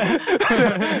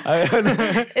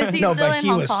he No, still but in he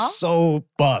Hong was Kong? so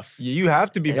buff. You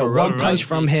have to be for One rugby. punch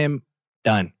from him,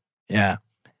 done. Yeah.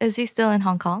 Is he still in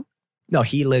Hong Kong? No,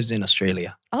 he lives in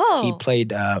Australia. Oh. He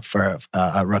played for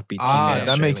a rugby team. in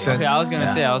that makes Australia. sense. Okay, I was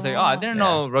gonna say, I was like, I didn't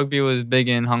know rugby was big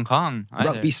in Hong Kong. either.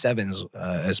 Rugby sevens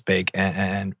is big,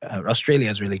 and Australia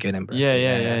is really good in rugby.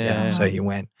 Yeah. So he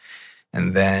went,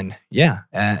 and then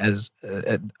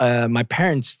my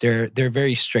parents, they're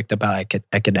very strict about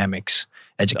academics,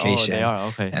 education. Oh, they are,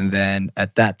 okay. And then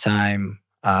at that time,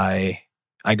 I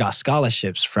got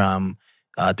scholarships from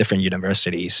different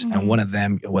universities, and one of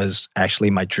them was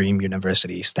actually my dream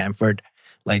university, Stanford.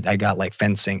 Like I got like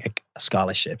fencing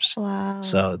scholarships. Wow.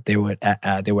 So they would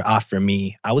offer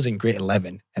me. I was in grade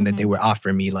 11, and then they would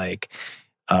offer me like,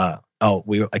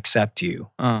 we will accept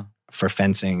you for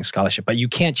fencing scholarship, but you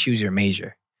can't choose your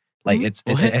major. Like it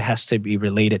has to be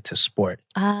related to sport.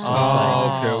 So it's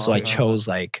like, so I chose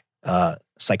like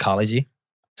psychology,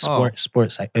 sport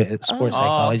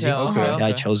psychology. Okay. Yeah,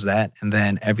 I chose that, and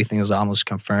then everything was almost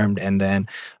confirmed. And then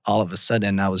all of a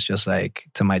sudden, I was just like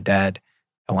to my dad,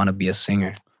 I want to be a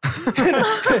singer. So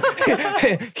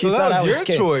that was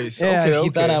your choice. Yeah, Okay, he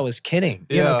thought okay. I was kidding.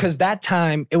 You know, because that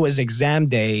time it was exam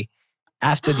day.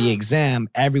 After the exam,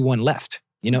 everyone left.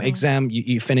 You know, exam,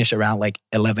 you finish around like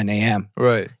 11 a.m.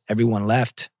 Right. Everyone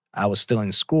left. I was still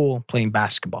in school playing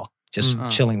basketball, just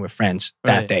chilling with friends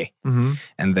that day. Mm-hmm.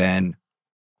 And then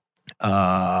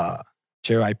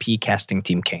JYP casting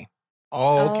team came.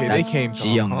 Oh, okay. That's They came to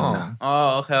Ji Young Hong Nam.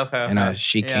 Kong. Oh, okay. You know,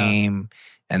 she came,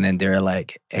 and then they're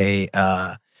like, hey,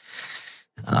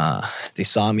 they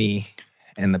saw me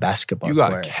in the basketball You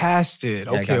got court. casted.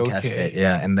 Yeah, I Okay, got casted. okay.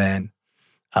 Yeah, and then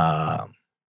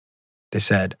they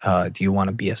said, "Do you want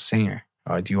to be a singer,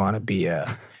 or do you want to be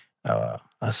a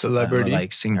Celebrity?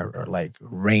 like singer, or like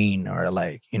Rain, or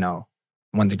like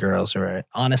Wonder Girls?" Or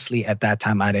honestly, at that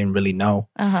time, I didn't really know.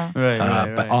 Right.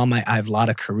 But I have a lot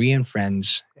of Korean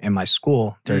friends in my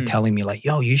school. They're telling me like,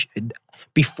 "Yo, you should."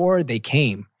 Before they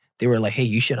came, they were like, "Hey,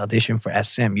 you should audition for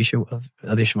SM. You should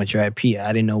audition for JYP."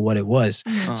 I didn't know what it was,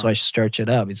 so I searched it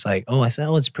up. It's like, I said,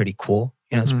 it's pretty cool.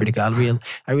 It's pretty good.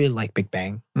 I really like Big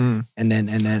Bang, and then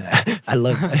I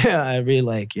really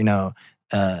like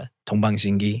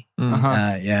동방신기.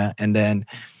 Yeah, and then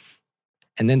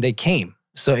they came.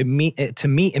 So to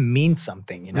me it means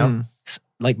something,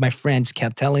 Like my friends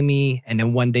kept telling me, and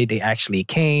then one day they actually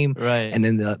came, Right. and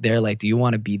then they're like, "Do you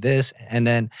want to be this?" And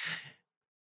then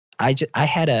I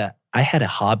had a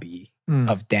hobby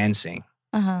of dancing.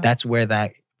 That's where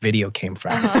that video came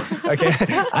from. Okay,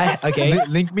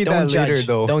 Link me Don't that later, judge.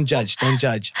 though. Don't judge. Don't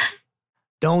judge.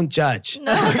 Don't judge.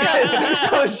 No.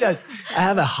 Don't judge. I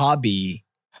have a hobby,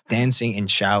 dancing in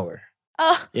shower.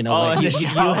 You in you the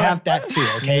shower. have that too.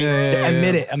 Okay, Yeah.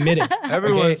 admit it.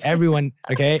 Everyone. Okay? Everyone.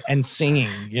 Okay, and singing.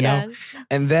 Yes.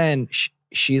 And then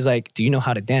she's like, "Do you know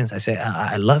how to dance?" I said,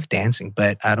 "I love dancing,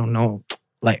 but I don't know.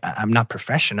 Like, I'm not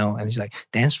professional." And she's like,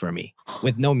 "Dance for me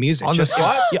with no music." On the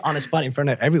spot? Yeah, on the spot in front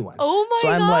of everyone. Oh my So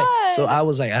I'm God. like, so I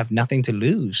was like, I have nothing to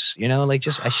lose, like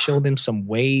just I showed them some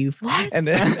wave, and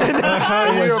then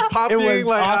You were popping it was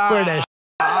like, awkward as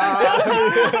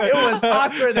it was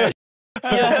awkward as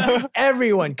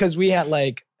everyone, because we had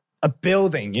like a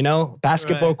building,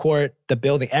 basketball court, the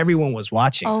building, everyone was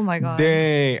watching. Oh my God.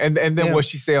 Dang. And then Yeah. what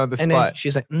she say on the And then spot?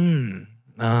 she's like,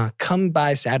 come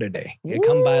by Saturday. Yeah,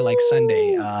 come by like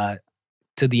Sunday.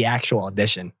 to the actual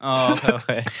audition. Oh,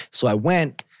 okay. So I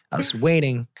went. I was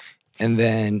waiting, and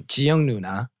then Jiyoung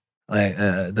Nuna, like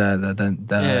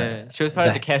Yeah, she was part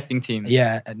of the casting team.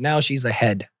 Yeah, now she's a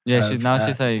head. Yeah, of,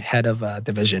 she's like head of a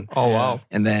division. Oh wow.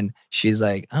 And then she's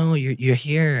like, "Oh, you're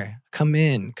here. Come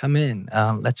in.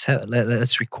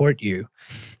 Let's record you."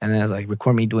 And then I was like,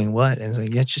 "Record me doing what?" And I was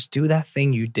like, "Yeah, just do that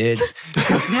thing you did. Do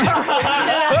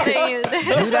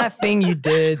that thing you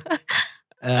did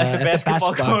at the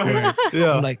basketball court."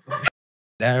 Yeah. I'm like,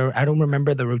 I don't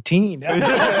remember the routine. And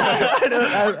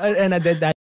I did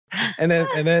that. And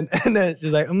then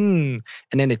she's like, And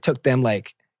then it took them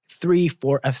like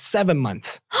 7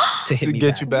 months to hit To me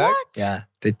get back. you back? What? Yeah,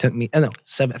 they took me.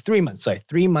 3 months. Sorry,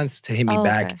 3 months to hit me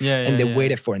back, Okay. Yeah, and they yeah.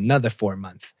 waited for another 4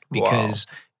 months because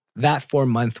that 4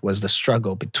 month was the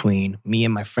struggle between me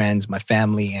and my friends, my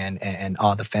family, and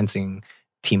all the fencing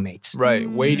teammates. Right.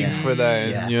 Waiting Yeah. for that.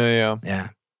 And yeah. Yeah.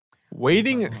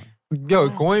 Waiting. Yo,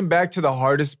 going back to the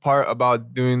hardest part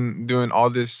about doing all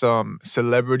this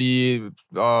celebrity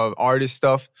artist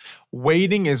stuff,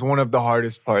 waiting is one of the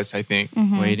hardest parts, I think.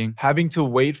 Waiting. Having to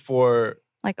wait for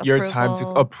Like your time to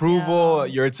approval,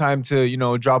 your time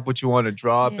to, drop what you want to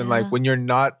drop. And like Yeah. when you're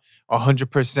not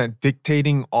 100%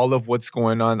 dictating all of what's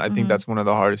going on, I think that's one of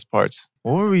the hardest parts.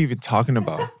 What were we even talking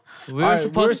about? We were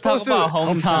supposed to talk about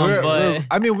hometown, but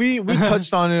I mean, we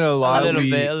touched on it a lot. a little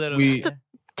bit.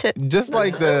 Tip. Just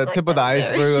like the tip of the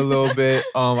iceberg a little bit.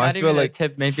 I Not feel even like a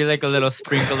tip, maybe like a little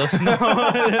sprinkle of snow.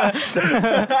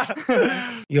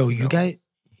 Yo, you guys,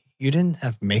 you didn't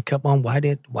have makeup on. Why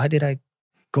did I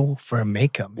go for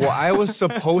makeup? well, I was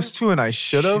supposed to and I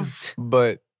should have, Shoot.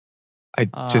 but I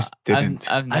just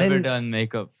didn't. I've I never didn't- done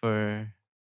makeup for.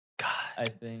 God. I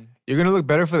think. You're gonna look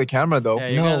better for the camera though. Yeah,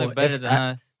 you're gonna No, look better if than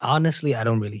us. Honestly, I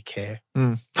don't really care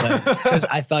Mm. because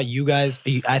I thought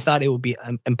I thought it would be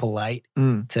impolite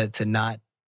Mm. to not,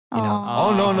 Aw.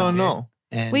 Oh no.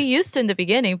 and We used to in the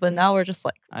beginning, but now we're just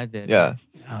like, I did. Yeah.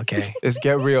 okay. It's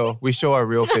get real. We show our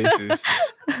real faces.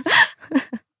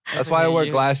 That's why I wear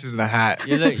You- glasses and a hat.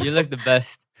 You look the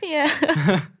best.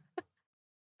 yeah.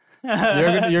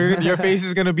 Your face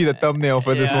is gonna be the thumbnail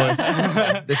for this one.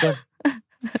 This one.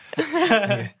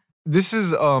 Okay. This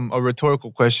is a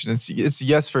rhetorical question. It's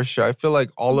yes for sure. I feel like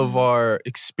all of our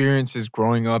experiences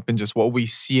growing up and just what we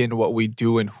see and what we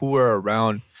do and who we're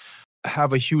around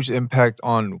have a huge impact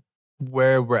on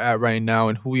where we're at right now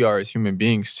and who we are as human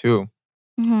beings too.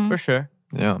 Mhm. For sure.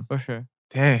 Yeah. For sure.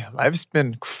 Dang, life's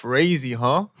been crazy,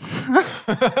 huh?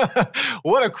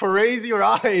 What a crazy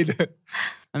ride.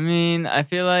 I mean, I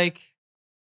feel like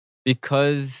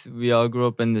because we all grew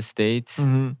up in the States,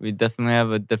 we definitely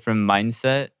have a different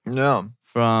mindset Yeah.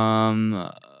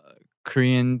 from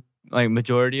Korean, like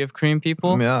majority of Korean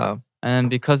people. Yeah. And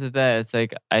because of that, it's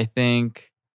like, I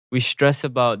think we stress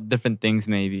about different things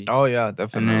maybe. Oh yeah, And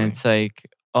definitely. then it's like,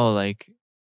 oh, like,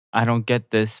 I don't get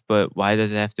this, but why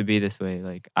does it have to be this way?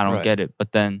 Like, I don't Right. get it.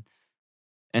 But then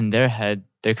in their head,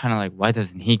 they're kind of like, why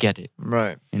doesn't he get it?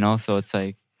 Right. You know? So it's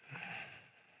like,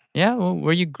 yeah, well,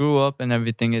 where you grew up and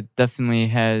everything, it definitely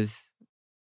has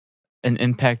an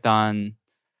impact on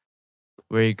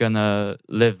where you're gonna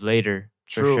live later.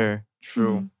 For True. sure.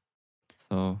 True.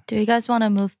 So Do you guys want to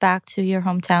move back to your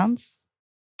hometowns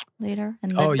later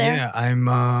and live Oh there? yeah,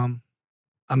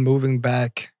 I'm moving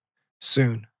back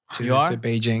soon You are? to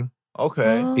Beijing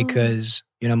Okay. Oh. because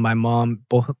my mom,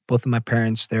 both of my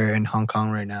parents, they're in Hong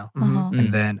Kong right now, Mhm. Uh-huh.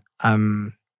 and then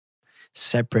I'm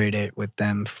separated with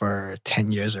them for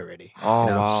 10 years already. Oh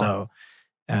wow. So,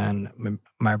 and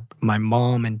my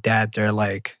mom and dad, they're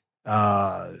like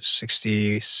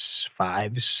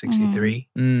 65, 63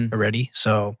 mm, already.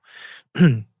 So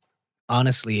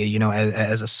honestly,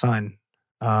 as a son,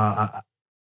 I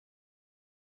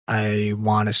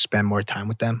want to spend more time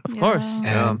with them. of course.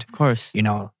 Yeah. And Of course.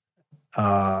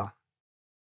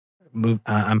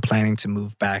 I'm planning to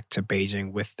move back to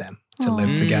Beijing with them to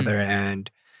live Aw. together. And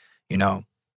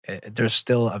there's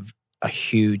still a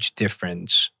huge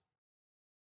difference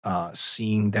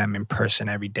seeing them in person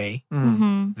every day Mm.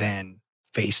 Mhm. than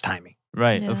FaceTiming.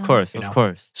 Right. Of Yeah. course. You know. Of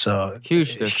course. So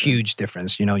Huge difference. huge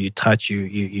difference. You touch,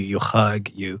 you hug,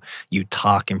 you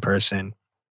talk in person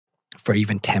for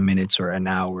even 10 minutes or an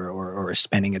hour or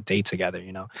spending a day together.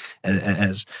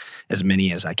 As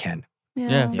many as I can.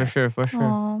 Yeah, for sure. For sure.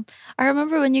 Aw. I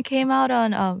remember when you came out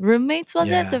on Roommates, was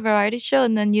Yeah. it the variety show,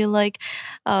 and then you like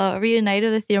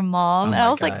reunited with your mom, Oh and I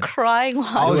my was like God. crying I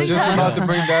watching was just that. about to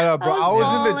bring that up, bro. I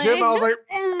was in the gym. I was like,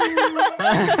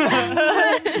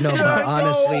 No, but Yo.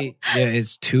 honestly, yeah,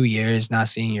 it's 2 years not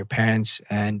seeing your parents,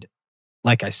 and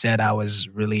like I said, I was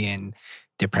really in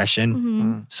depression.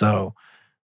 Mhm. So,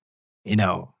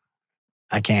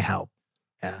 I can't help.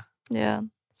 Yeah. Yeah.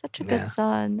 Such a good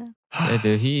son. Yeah,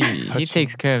 dude, he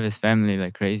takes care of his family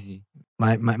like crazy.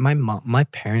 My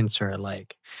parents are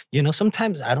like,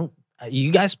 sometimes I don't.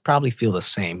 You guys probably feel the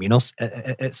same.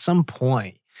 At some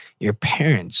point, your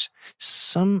parents,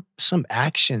 some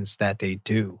actions that they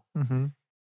do,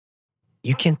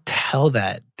 you can tell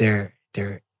that they're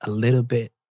a little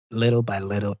by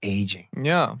little aging.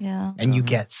 Yeah. Yeah. And you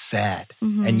get sad,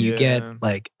 and you get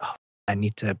like, oh, I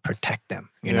need to protect them.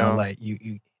 You know, like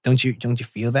you don't you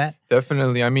feel that?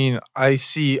 Definitely. I mean, I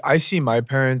see my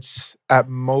parents at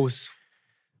most,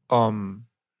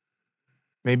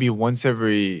 maybe once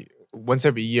every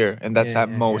year, and that's at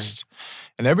most.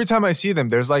 And every time I see them,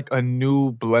 there's like a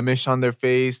new blemish on their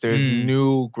face. There's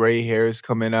new gray hairs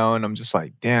coming out, and I'm just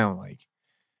like, damn, like,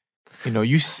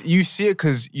 you see it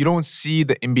because you don't see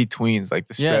the in betweens, like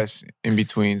the stress in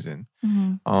betweens, and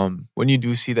when you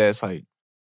do see that, it's like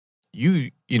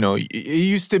it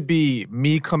used to be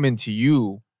me coming to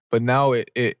you, but now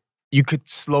it you could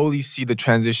slowly see the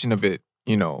transition of it,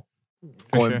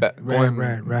 going back,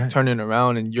 turning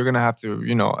around, and you're gonna have to,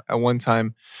 at one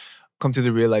time come to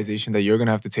the realization that you're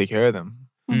gonna have to take care of them.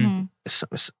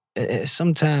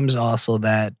 Sometimes also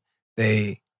that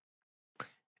they,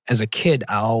 as a kid,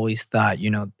 I always thought,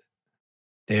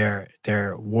 they're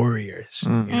warriors,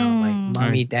 like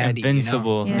mommy, daddy,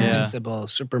 invincible, invincible,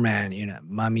 Superman,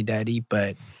 mommy, daddy.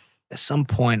 But at some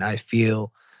point, I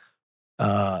feel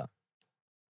they're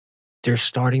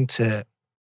starting to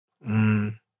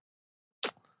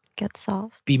get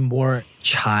soft, be more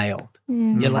child,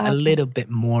 like a little bit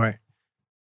more.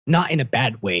 Not in a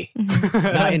bad way,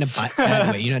 not in a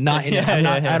bad way. Not in.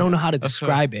 I don't know how to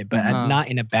describe it, but not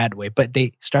in a bad way. But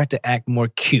they start to act more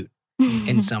cute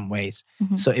in some ways.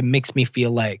 So it makes me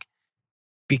feel like,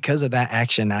 because of that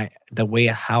action, the way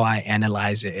how I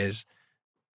analyze it is,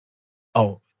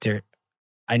 I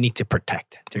need to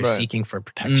protect. They're seeking for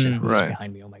protection. Who's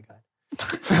behind me? Oh my god!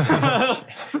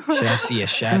 Should I see a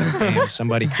shadow? Damn,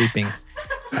 somebody creeping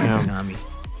on me.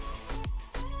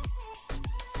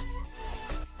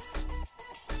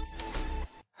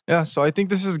 Yeah, so I think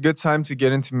this is a good time to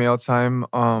get into mail time.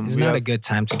 It's not a good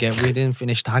time to get. We didn't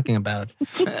finish talking about.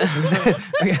 All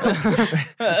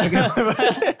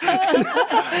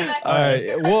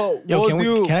right. Well,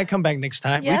 can I come back next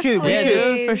time? Yes, we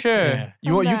could for sure.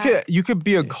 Yeah. You could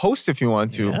be a host if you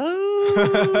want to.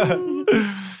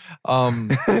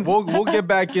 We'll get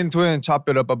back into it and chop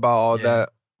it up about all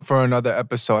that for another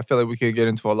episode. I feel like we could get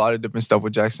into a lot of different stuff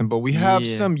with Jackson, but we have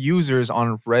some users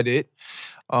on Reddit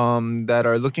that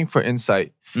are looking for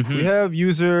insight. We have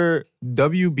user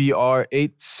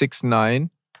WBR869,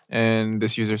 and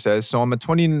this user says, so I'm a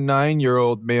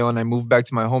 29-year-old male and I moved back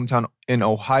to my hometown in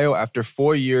Ohio after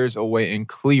 4 years away in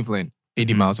Cleveland,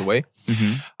 80 miles away.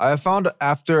 I have found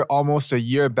after almost a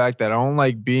year back that I don't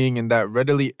like being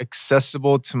readily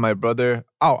accessible to my brother.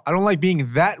 I don't like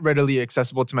being that readily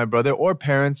accessible to my brother or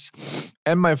parents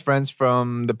and my friends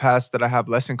from the past that I have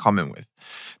less in common with.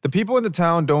 The people in the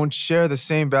town don't share the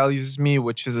same values as me,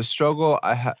 which is a struggle.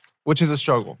 I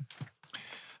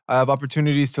have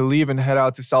opportunities to leave and head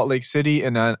out to Salt Lake City,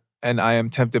 and I am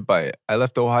tempted by it. I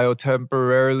left Ohio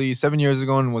temporarily 7 years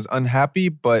ago and was unhappy,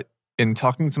 but in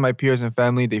talking to my peers and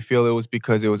family, they feel it was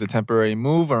because it was a temporary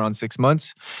move around 6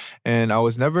 months, and I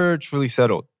was never truly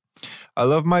settled. I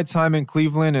love my time in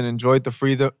Cleveland and enjoyed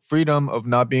the freedom of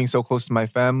not being so close to my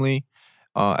family,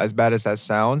 as bad as that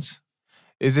sounds.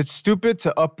 Is it stupid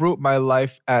to uproot my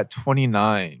life at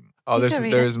 29? Oh,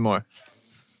 there's more.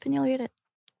 Can you read it?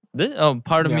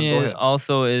 Part of me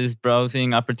also is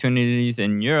browsing opportunities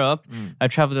in Europe. I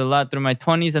traveled a lot through my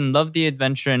 20s and loved the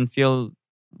adventure and feel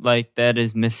like that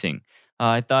is missing.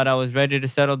 I thought I was ready to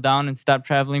settle down and stop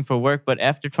traveling for work, but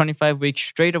after 25 weeks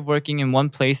straight of working in one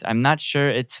place, I'm not sure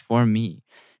it's for me.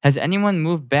 Has anyone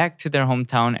moved back to their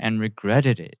hometown and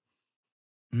regretted it?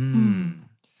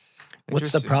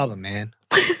 What's the problem, man?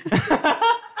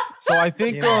 So I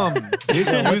think this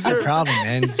What's the problem,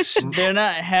 man? They're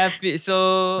not happy.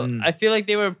 So I feel like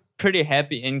they were pretty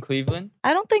happy in Cleveland.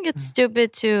 I don't think it's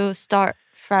stupid to start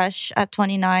fresh at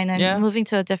 29 and moving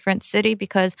to a different city,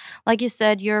 because like you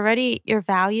said, your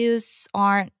values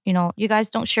aren't, you guys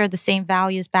don't share the same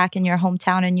values back in your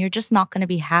hometown, and you're just not going to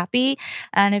be happy.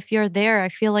 And if you're there, I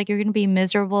feel like you're going to be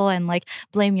miserable and like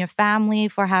blame your family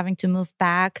for having to move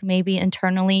back, maybe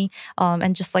internally,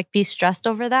 and just like be stressed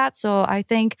over that. So I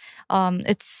think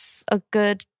it's a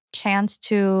good chance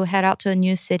to head out to a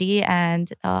new city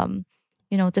and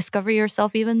discover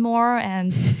yourself even more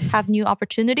and have new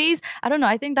opportunities. I don't know.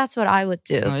 I think that's what I would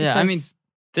do. I mean,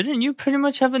 didn't you pretty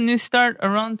much have a new start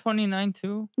around 29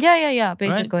 too? Yeah,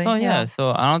 basically. Right?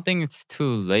 So I don't think it's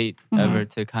too late ever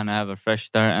to kind of have a fresh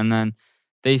start. And then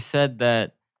they said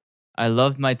that I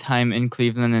loved my time in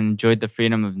Cleveland and enjoyed the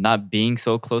freedom of not being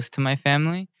so close to my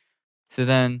family. So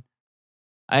then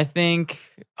I think...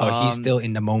 he's still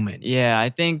in the moment. Yeah, I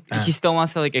think he still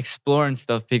wants to like explore and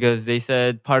stuff because they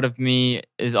said part of me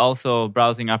is also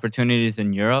browsing opportunities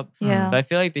in Europe. Yeah. So I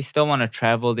feel like they still want to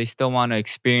travel. They still want to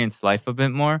experience life a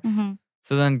bit more.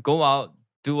 So then go out,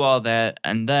 do all that,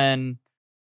 and then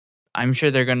I'm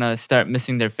sure they're going to start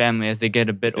missing their family as they get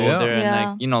a bit older. And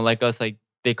like, you know, like us, like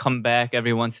they come back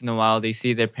every once in a while. They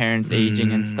see their parents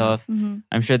aging and stuff.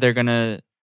 I'm sure they're going to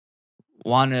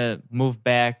want to move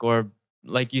back or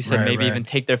like you said, maybe even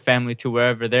take their family to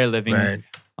wherever they're living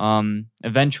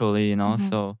eventually, you know.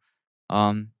 So,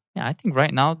 yeah, I think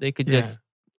right now they could just,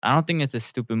 I don't think it's a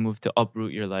stupid move to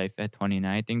uproot your life at 29.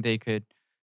 I think they could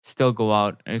still go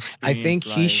out and experience I think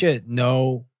life. he should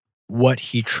know what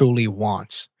he truly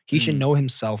wants. He should know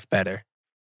himself better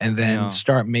and then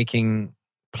start making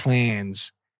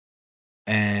plans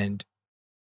and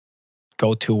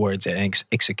go towards it and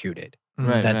execute it.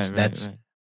 That's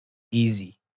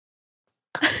easy.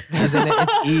 Isn't it?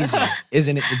 It's easy.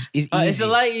 Isn't it? It's easy. It's a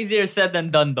lot easier said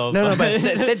than done, though. No, but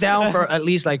sit down for at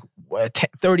least like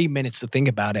 30 minutes to think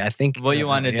about it. I think what you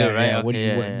want to do, right?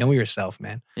 Yeah, know yourself,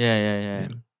 man. Yeah.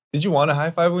 Did you want a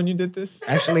high five when you did this?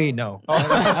 Actually, no.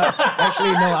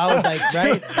 Actually, no. I was like,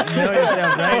 right? Know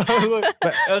yourself, right?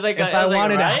 But it was like if I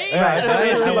wanted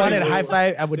I wanted a high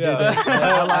five, I would do this.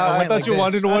 I thought you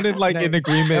wanted one in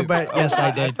agreement. But yes,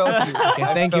 I did.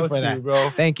 Okay, thank you for that, bro.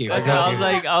 Thank you. I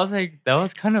was like, that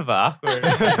was kind of awkward.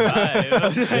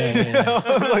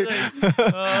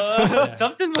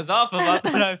 Something was off about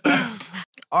that high five.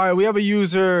 All right, we have a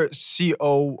user,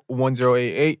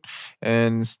 CO1088,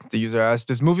 and the user asked,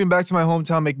 does moving back to my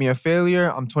hometown make me a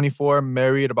failure? I'm 24,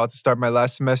 married, about to start my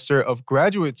last semester of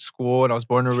graduate school, and I was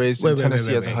born and raised in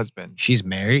Tennessee as a husband. She's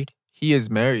married? He is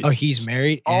married. Oh, he's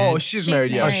married? Oh, she's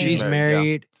married. Yeah, she's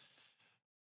married.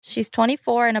 She's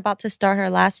 24 and about to start her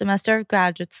last semester of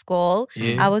graduate school.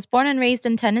 I was born and raised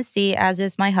in Tennessee, as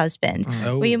is my husband.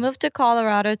 We moved to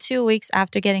Colorado 2 weeks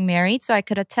after getting married so I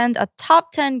could attend a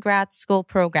top 10 grad school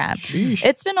program. Sheesh.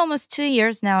 It's been almost 2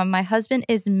 years now and my husband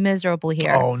is miserable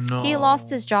here. Oh, no. He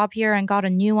lost his job here and got a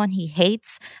new one he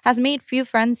hates, has made few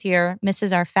friends here,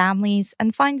 misses our families,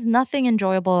 and finds nothing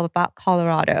enjoyable about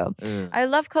Colorado. I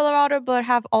love Colorado but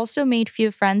have also made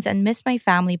few friends and miss my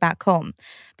family back home.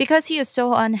 Because he is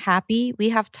so unhappy, we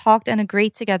have talked and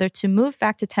agreed together to move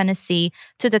back to Tennessee,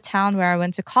 to the town where I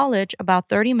went to college, about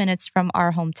 30 minutes from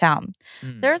our hometown.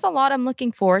 There's a lot I'm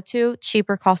looking forward to: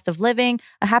 cheaper cost of living,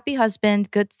 a happy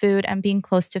husband, good food, and being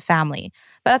close to family.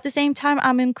 But at the same time,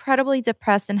 I'm incredibly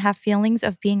depressed and have feelings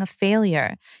of being a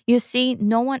failure. You see,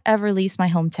 no one ever leaves my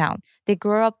hometown. They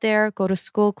grow up there, go to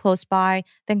school close by,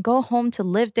 then go home to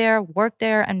live there, work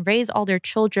there, and raise all their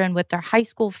children with their high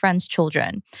school friends'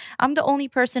 children. I'm the only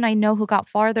person I know who got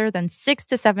farther than 6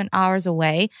 to 7 hours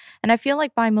away, and I feel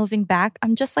like by moving back,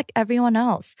 I'm just like everyone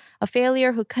else, a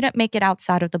failure who couldn't make it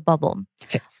outside of the bubble.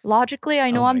 Logically,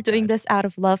 I know I'm doing this out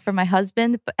of love for my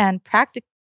husband and practicality.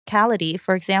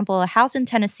 For example, a house in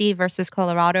Tennessee versus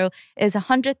Colorado is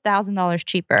 $100,000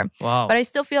 cheaper. Wow. But I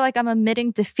still feel like I'm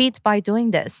admitting defeat by doing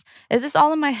this. Is this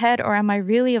all in my head or am I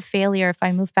really a failure if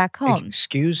I move back home?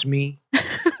 Excuse me.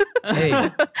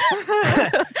 Hey.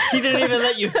 He didn't even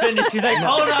let you finish. He's like,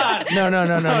 hold on.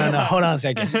 No. Hold on a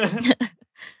second.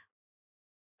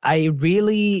 I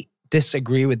really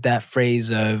disagree with that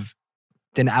phrase of,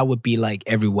 then I would be like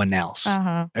everyone else.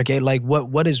 Okay, like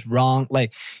what is wrong?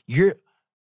 Like you're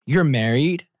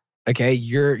married, okay?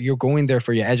 You're going there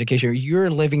for your education. You're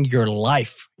living your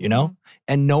life, you know?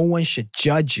 And no one should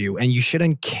judge you. And you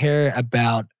shouldn't care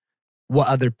about what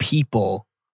other people,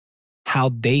 how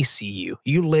they see you.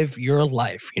 You live your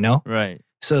life, you know? Right.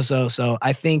 So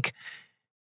I think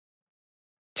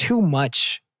too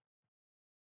much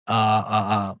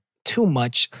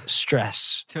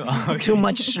stress. Too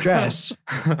much stress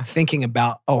thinking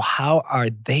about, oh, how are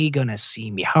they gonna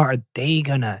see me? How are they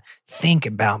gonna think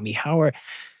about me?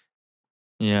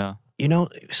 Yeah. You know,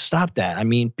 stop that. I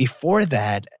mean, before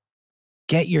that,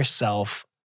 get yourself,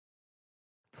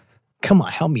 come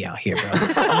on, help me out here, bro.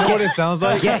 You know what it sounds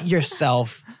like? Get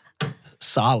yourself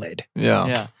solid.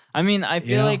 Yeah. I mean, I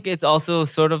feel like it's also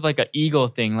sort of like an ego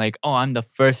thing. Like, oh, I'm the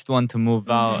first one to move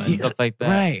out and stuff like that.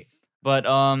 Right. But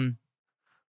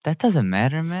that doesn't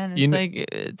matter, man.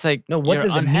 It's like no. What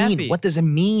does it unhappy. mean? What does it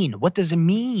mean? What does it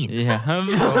mean? Yeah.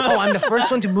 Oh, I'm the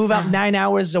first one to move out 9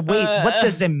 hours away. What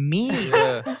does it mean?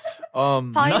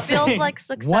 Probably feels like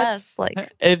success.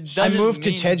 Like I moved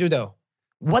to Jeju-do.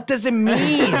 What does it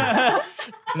mean?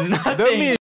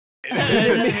 Nothing.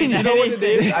 You know what it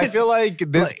is? I feel like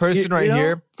this person right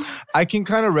here, I can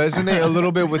kind of resonate a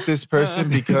little bit with this person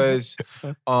because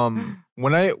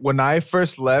when I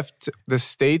first left the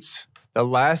States, the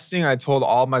last thing I told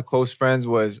all my close friends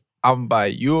was, I'm gonna buy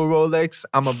you a Rolex,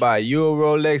 I'm gonna buy you a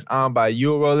Rolex, I'm gonna buy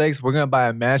you a Rolex, we're gonna buy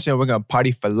a mansion, we're gonna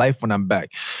party for life when I'm back.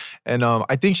 And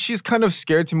I think she's kind of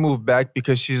scared to move back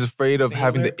because she's afraid of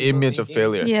having the image of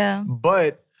failure. Yeah.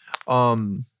 But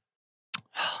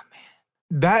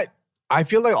that I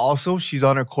feel like also she's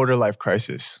on her quarter life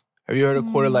crisis. Have you heard of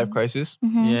quarter life crisis?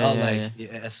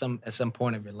 At some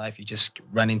point of your life, you just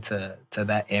run into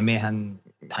that 애매한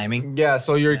timing. Yeah,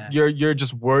 so you're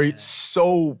just worried,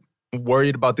 so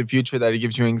worried about the future that it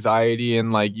gives you anxiety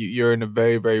and like you're in a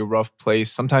very, very rough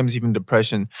place, sometimes even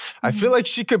depression. I feel like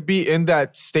she could be in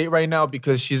that state right now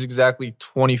because she's exactly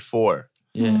 24.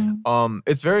 Yeah.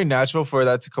 It's very natural for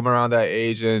that to come around that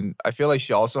age, and I feel like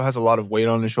she also has a lot of weight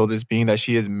on her shoulders, being that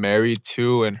she is married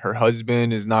too, and her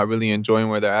husband is not really enjoying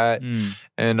where they're at.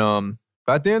 And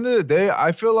but at the end of the day,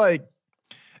 I feel like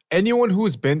anyone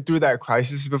who's been through that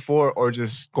crisis before, or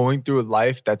just going through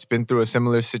life that's been through a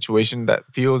similar situation that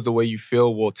feels the way you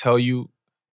feel, will tell you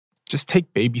just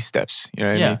take baby steps. You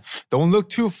know what I mean? Don't look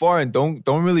too far, and don't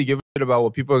really give a shit about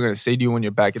what people are gonna say to you when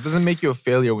you're back. It doesn't make you a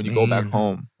failure when you go back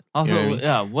home. Also, you know what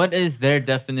I mean? what is their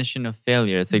definition of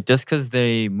failure? It's like just because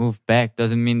they move back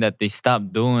doesn't mean that they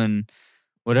stop doing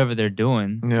whatever they're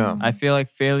doing. Yeah. I feel like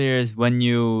failure is when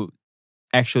you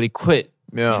actually quit,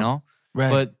 Yeah. you know? Right.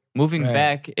 But moving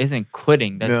back isn't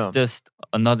quitting. That's just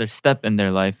another step in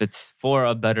their life. It's for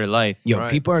a better life. Yo,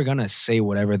 people are gonna say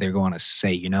whatever they're gonna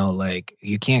say, you know? Like,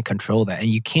 you can't control that. And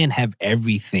you can't have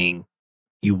everything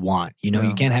you want. You know,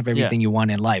 you can't have everything you want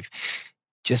in life.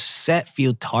 Just set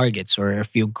few targets or a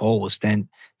few goals. Then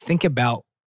think about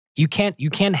you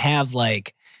can't have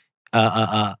like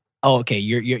okay,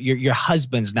 your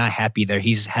husband's not happy there.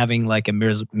 He's having like a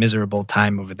miserable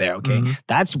time over there. Okay,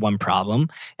 that's one problem.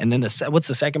 And then what's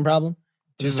the second problem?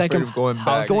 Just the second going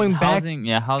back.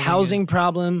 Housing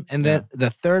problem. And then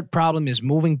the third problem is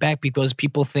moving back because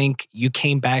people think you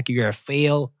came back, you're a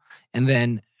fail. And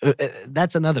then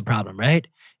that's another problem, right?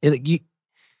 You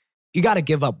got to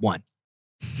give up one.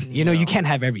 You know, you can't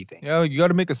have everything. Yeah, you got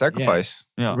to make a sacrifice.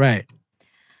 Yeah. Right.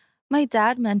 My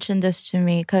dad mentioned this to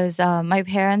me because my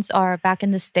parents are back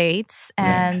in the States,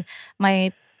 and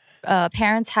my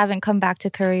parents haven't come back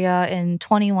to Korea in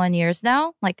 21 years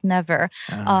now, like never.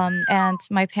 And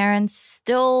my parents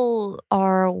still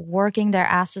are working their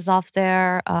asses off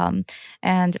there,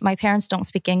 and my parents don't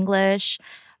speak English.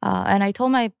 And I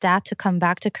told my dad to come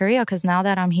back to Korea because now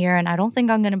that I'm here and I don't think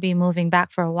I'm going to be moving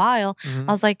back for a while,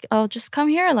 I was like, oh, just come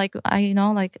here. Like,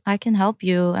 I can help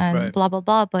you and blah, blah,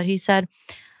 blah. But he said,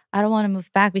 I don't want to move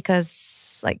back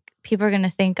because like people are going to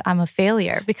think I'm a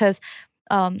failure because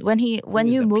when you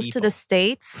move to the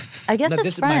States, I guess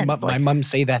his friends. My mom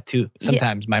say that too.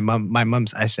 Sometimes my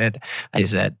mom's, I said,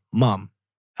 Mom,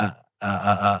 can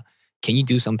you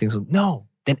do something? So, no.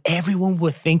 Then everyone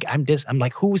would think I'm this. I'm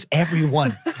like, who's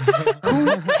everyone?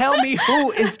 Tell me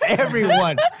who is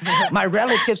everyone? My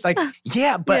relatives like,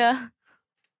 but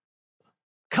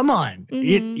come on.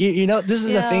 You know, this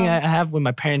is the thing I have with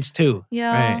my parents too.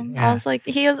 Yeah. Right. I was like,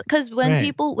 because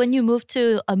when you move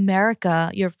to America,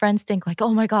 your friends think like,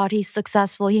 oh my God, he's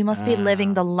successful. He must be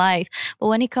living the life. But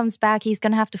when he comes back, he's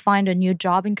going to have to find a new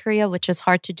job in Korea, which is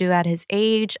hard to do at his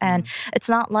age. And it's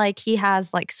not like he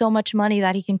has like so much money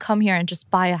that he can come here and just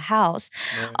buy a house.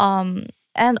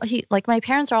 And my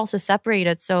parents are also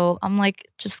separated, so I'm like,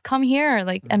 just come here,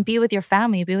 like, and be with your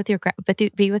family, be with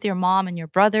your mom and your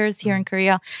brothers here in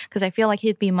Korea, because I feel like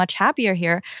he'd be much happier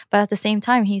here. But at the same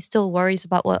time, he still worries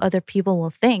about what other people will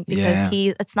think because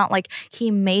it's not like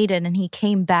he made it and he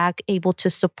came back able to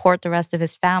support the rest of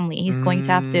his family. He's going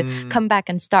to have to come back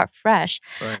and start fresh.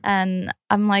 And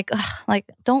I'm like,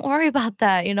 don't worry about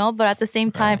that, you know. But at the same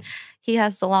time, he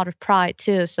has a lot of pride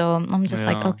too. So I'm just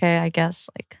like, okay, I guess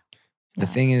like. The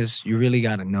thing is, you really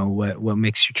got to know what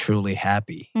makes you truly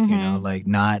happy. You know, like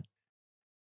not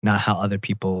how other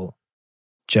people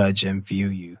judge and view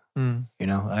you. You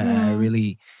know, I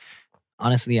really,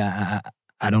 honestly, I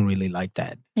don't really like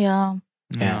that. Yeah.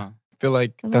 I feel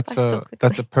like that's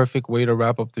a perfect way to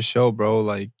wrap up the show, bro.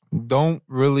 Like, don't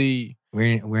really.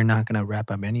 We're not gonna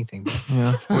wrap up anything, bro.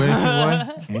 Yeah.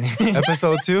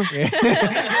 Episode 2.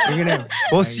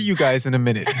 We'll see you guys in a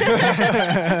minute.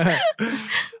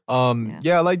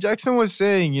 Like Jackson was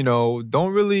saying, you know,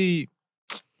 don't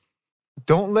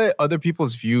let other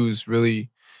people's views really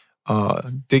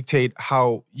dictate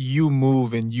how you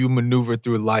move and you maneuver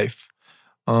through life.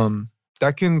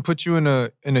 That can put you in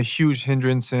a huge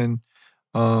hindrance and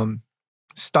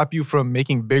stop you from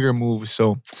making bigger moves.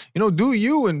 So, do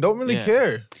you and don't really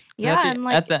care. Yeah,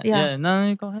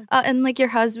 No, go ahead. And like your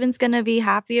husband's gonna be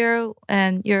happier,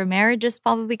 and your marriage is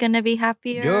probably gonna be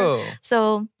happier. Yo.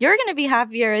 So you're gonna be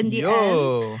happier in the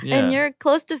end, and you're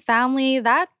close to family.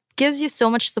 That gives you so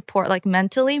much support, like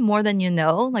mentally, more than you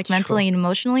know, like mentally and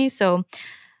emotionally. So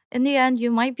in the end,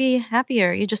 you might be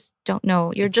happier. You just don't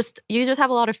know. You just have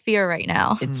a lot of fear right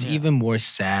now. It's even more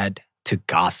sad to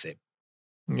gossip.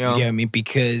 Yeah. You know what I mean?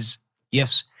 Because you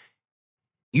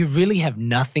really have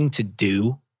nothing to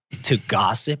do to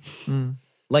gossip.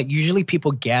 Like usually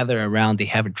people gather around, they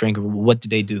have a drink. What do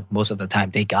they do most of the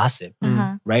time? They gossip,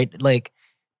 right? Like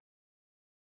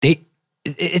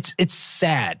it's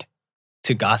sad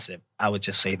to gossip. I would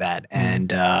just say that.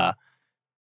 And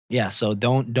so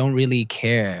don't really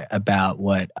care about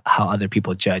how other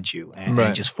people judge you,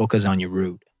 and just focus on your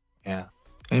root. Yeah.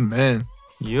 Amen.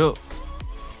 Yo.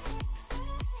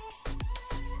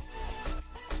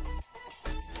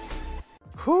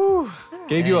 Whew.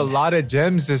 Gave you a lot of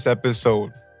gems this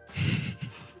episode.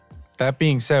 That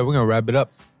being said, we're gonna wrap it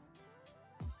up.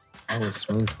 That was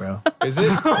smooth, bro. Is it?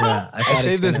 Yeah, I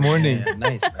shaved this morning. Yeah,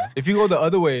 nice, bro. If you go the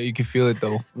other way, you can feel it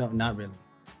though. No, not really.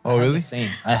 Oh, really?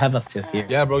 Same. I have up till here.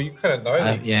 Yeah, bro, you kind of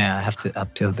gnarly. I have to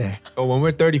up till there. Oh, when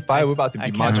we're 35, we're about to be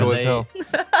macho as hell.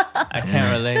 I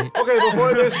can't relate. Okay,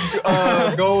 before this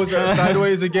goes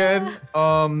sideways again,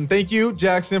 thank you,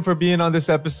 Jackson, for being on this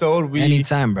episode.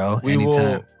 Anytime, bro. We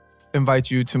will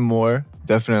invite you to more,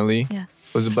 definitely. Yes.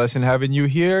 It was a blessing having you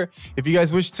here. If you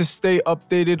guys wish to stay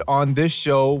updated on this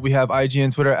show, we have IG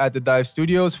and Twitter at The Dive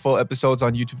Studios. Full episodes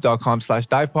on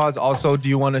youtube.com/divepods. Also, do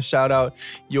you want to shout out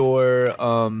your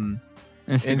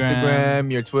Instagram,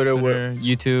 your Twitter,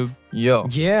 YouTube? Yo.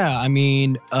 Yeah, I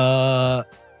mean,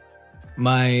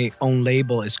 my own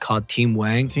label is called Team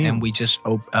Wang, and we just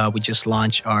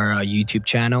launched our YouTube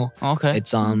channel. Okay.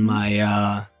 It's on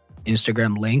my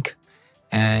Instagram link,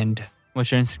 and what's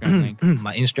your Instagram link?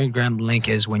 My Instagram link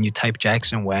is when you type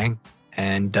Jackson Wang,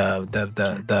 and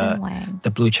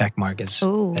the blue check mark is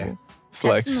there.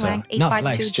 Flex. Jackson Wang, Not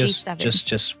flex, 852G7.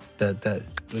 just the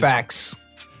Facts.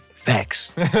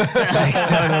 Facts. No.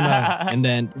 And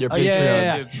then Your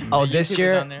Patreon. Oh, this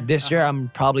year I'm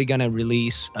probably gonna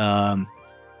release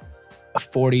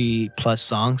 40 plus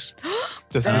songs.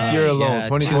 Just this year alone,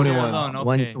 2021. Alone,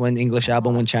 okay. One English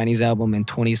album, one Chinese album, and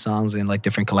 20 songs in like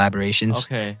different collaborations.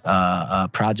 Okay.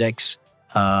 Projects.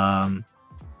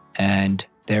 And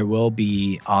there will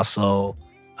be also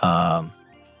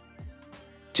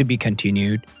to be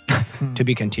continued.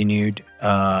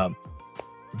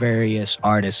 Various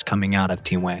artists coming out of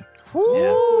Team Wang.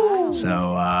 Yeah.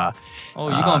 So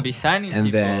you're gonna be signing and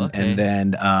people.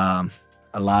 then a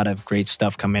lot of great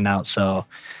stuff coming out. So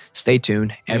stay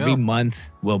tuned. Every month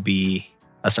will be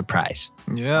a surprise.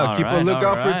 Yeah, keep a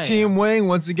lookout for Team Wang.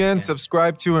 Once again,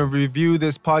 subscribe to and review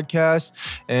this podcast.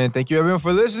 And thank you everyone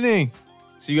for listening.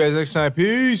 See you guys next time.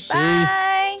 Peace. Bye. Peace.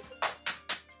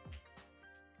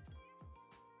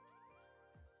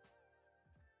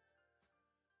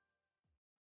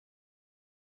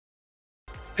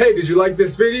 Hey, did you like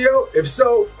this video? If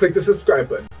so, click the subscribe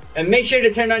button. And make sure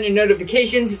to turn on your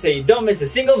notifications so you don't miss a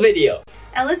single video.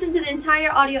 And listen to the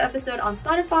entire audio episode on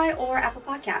Spotify or Apple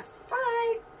Podcasts.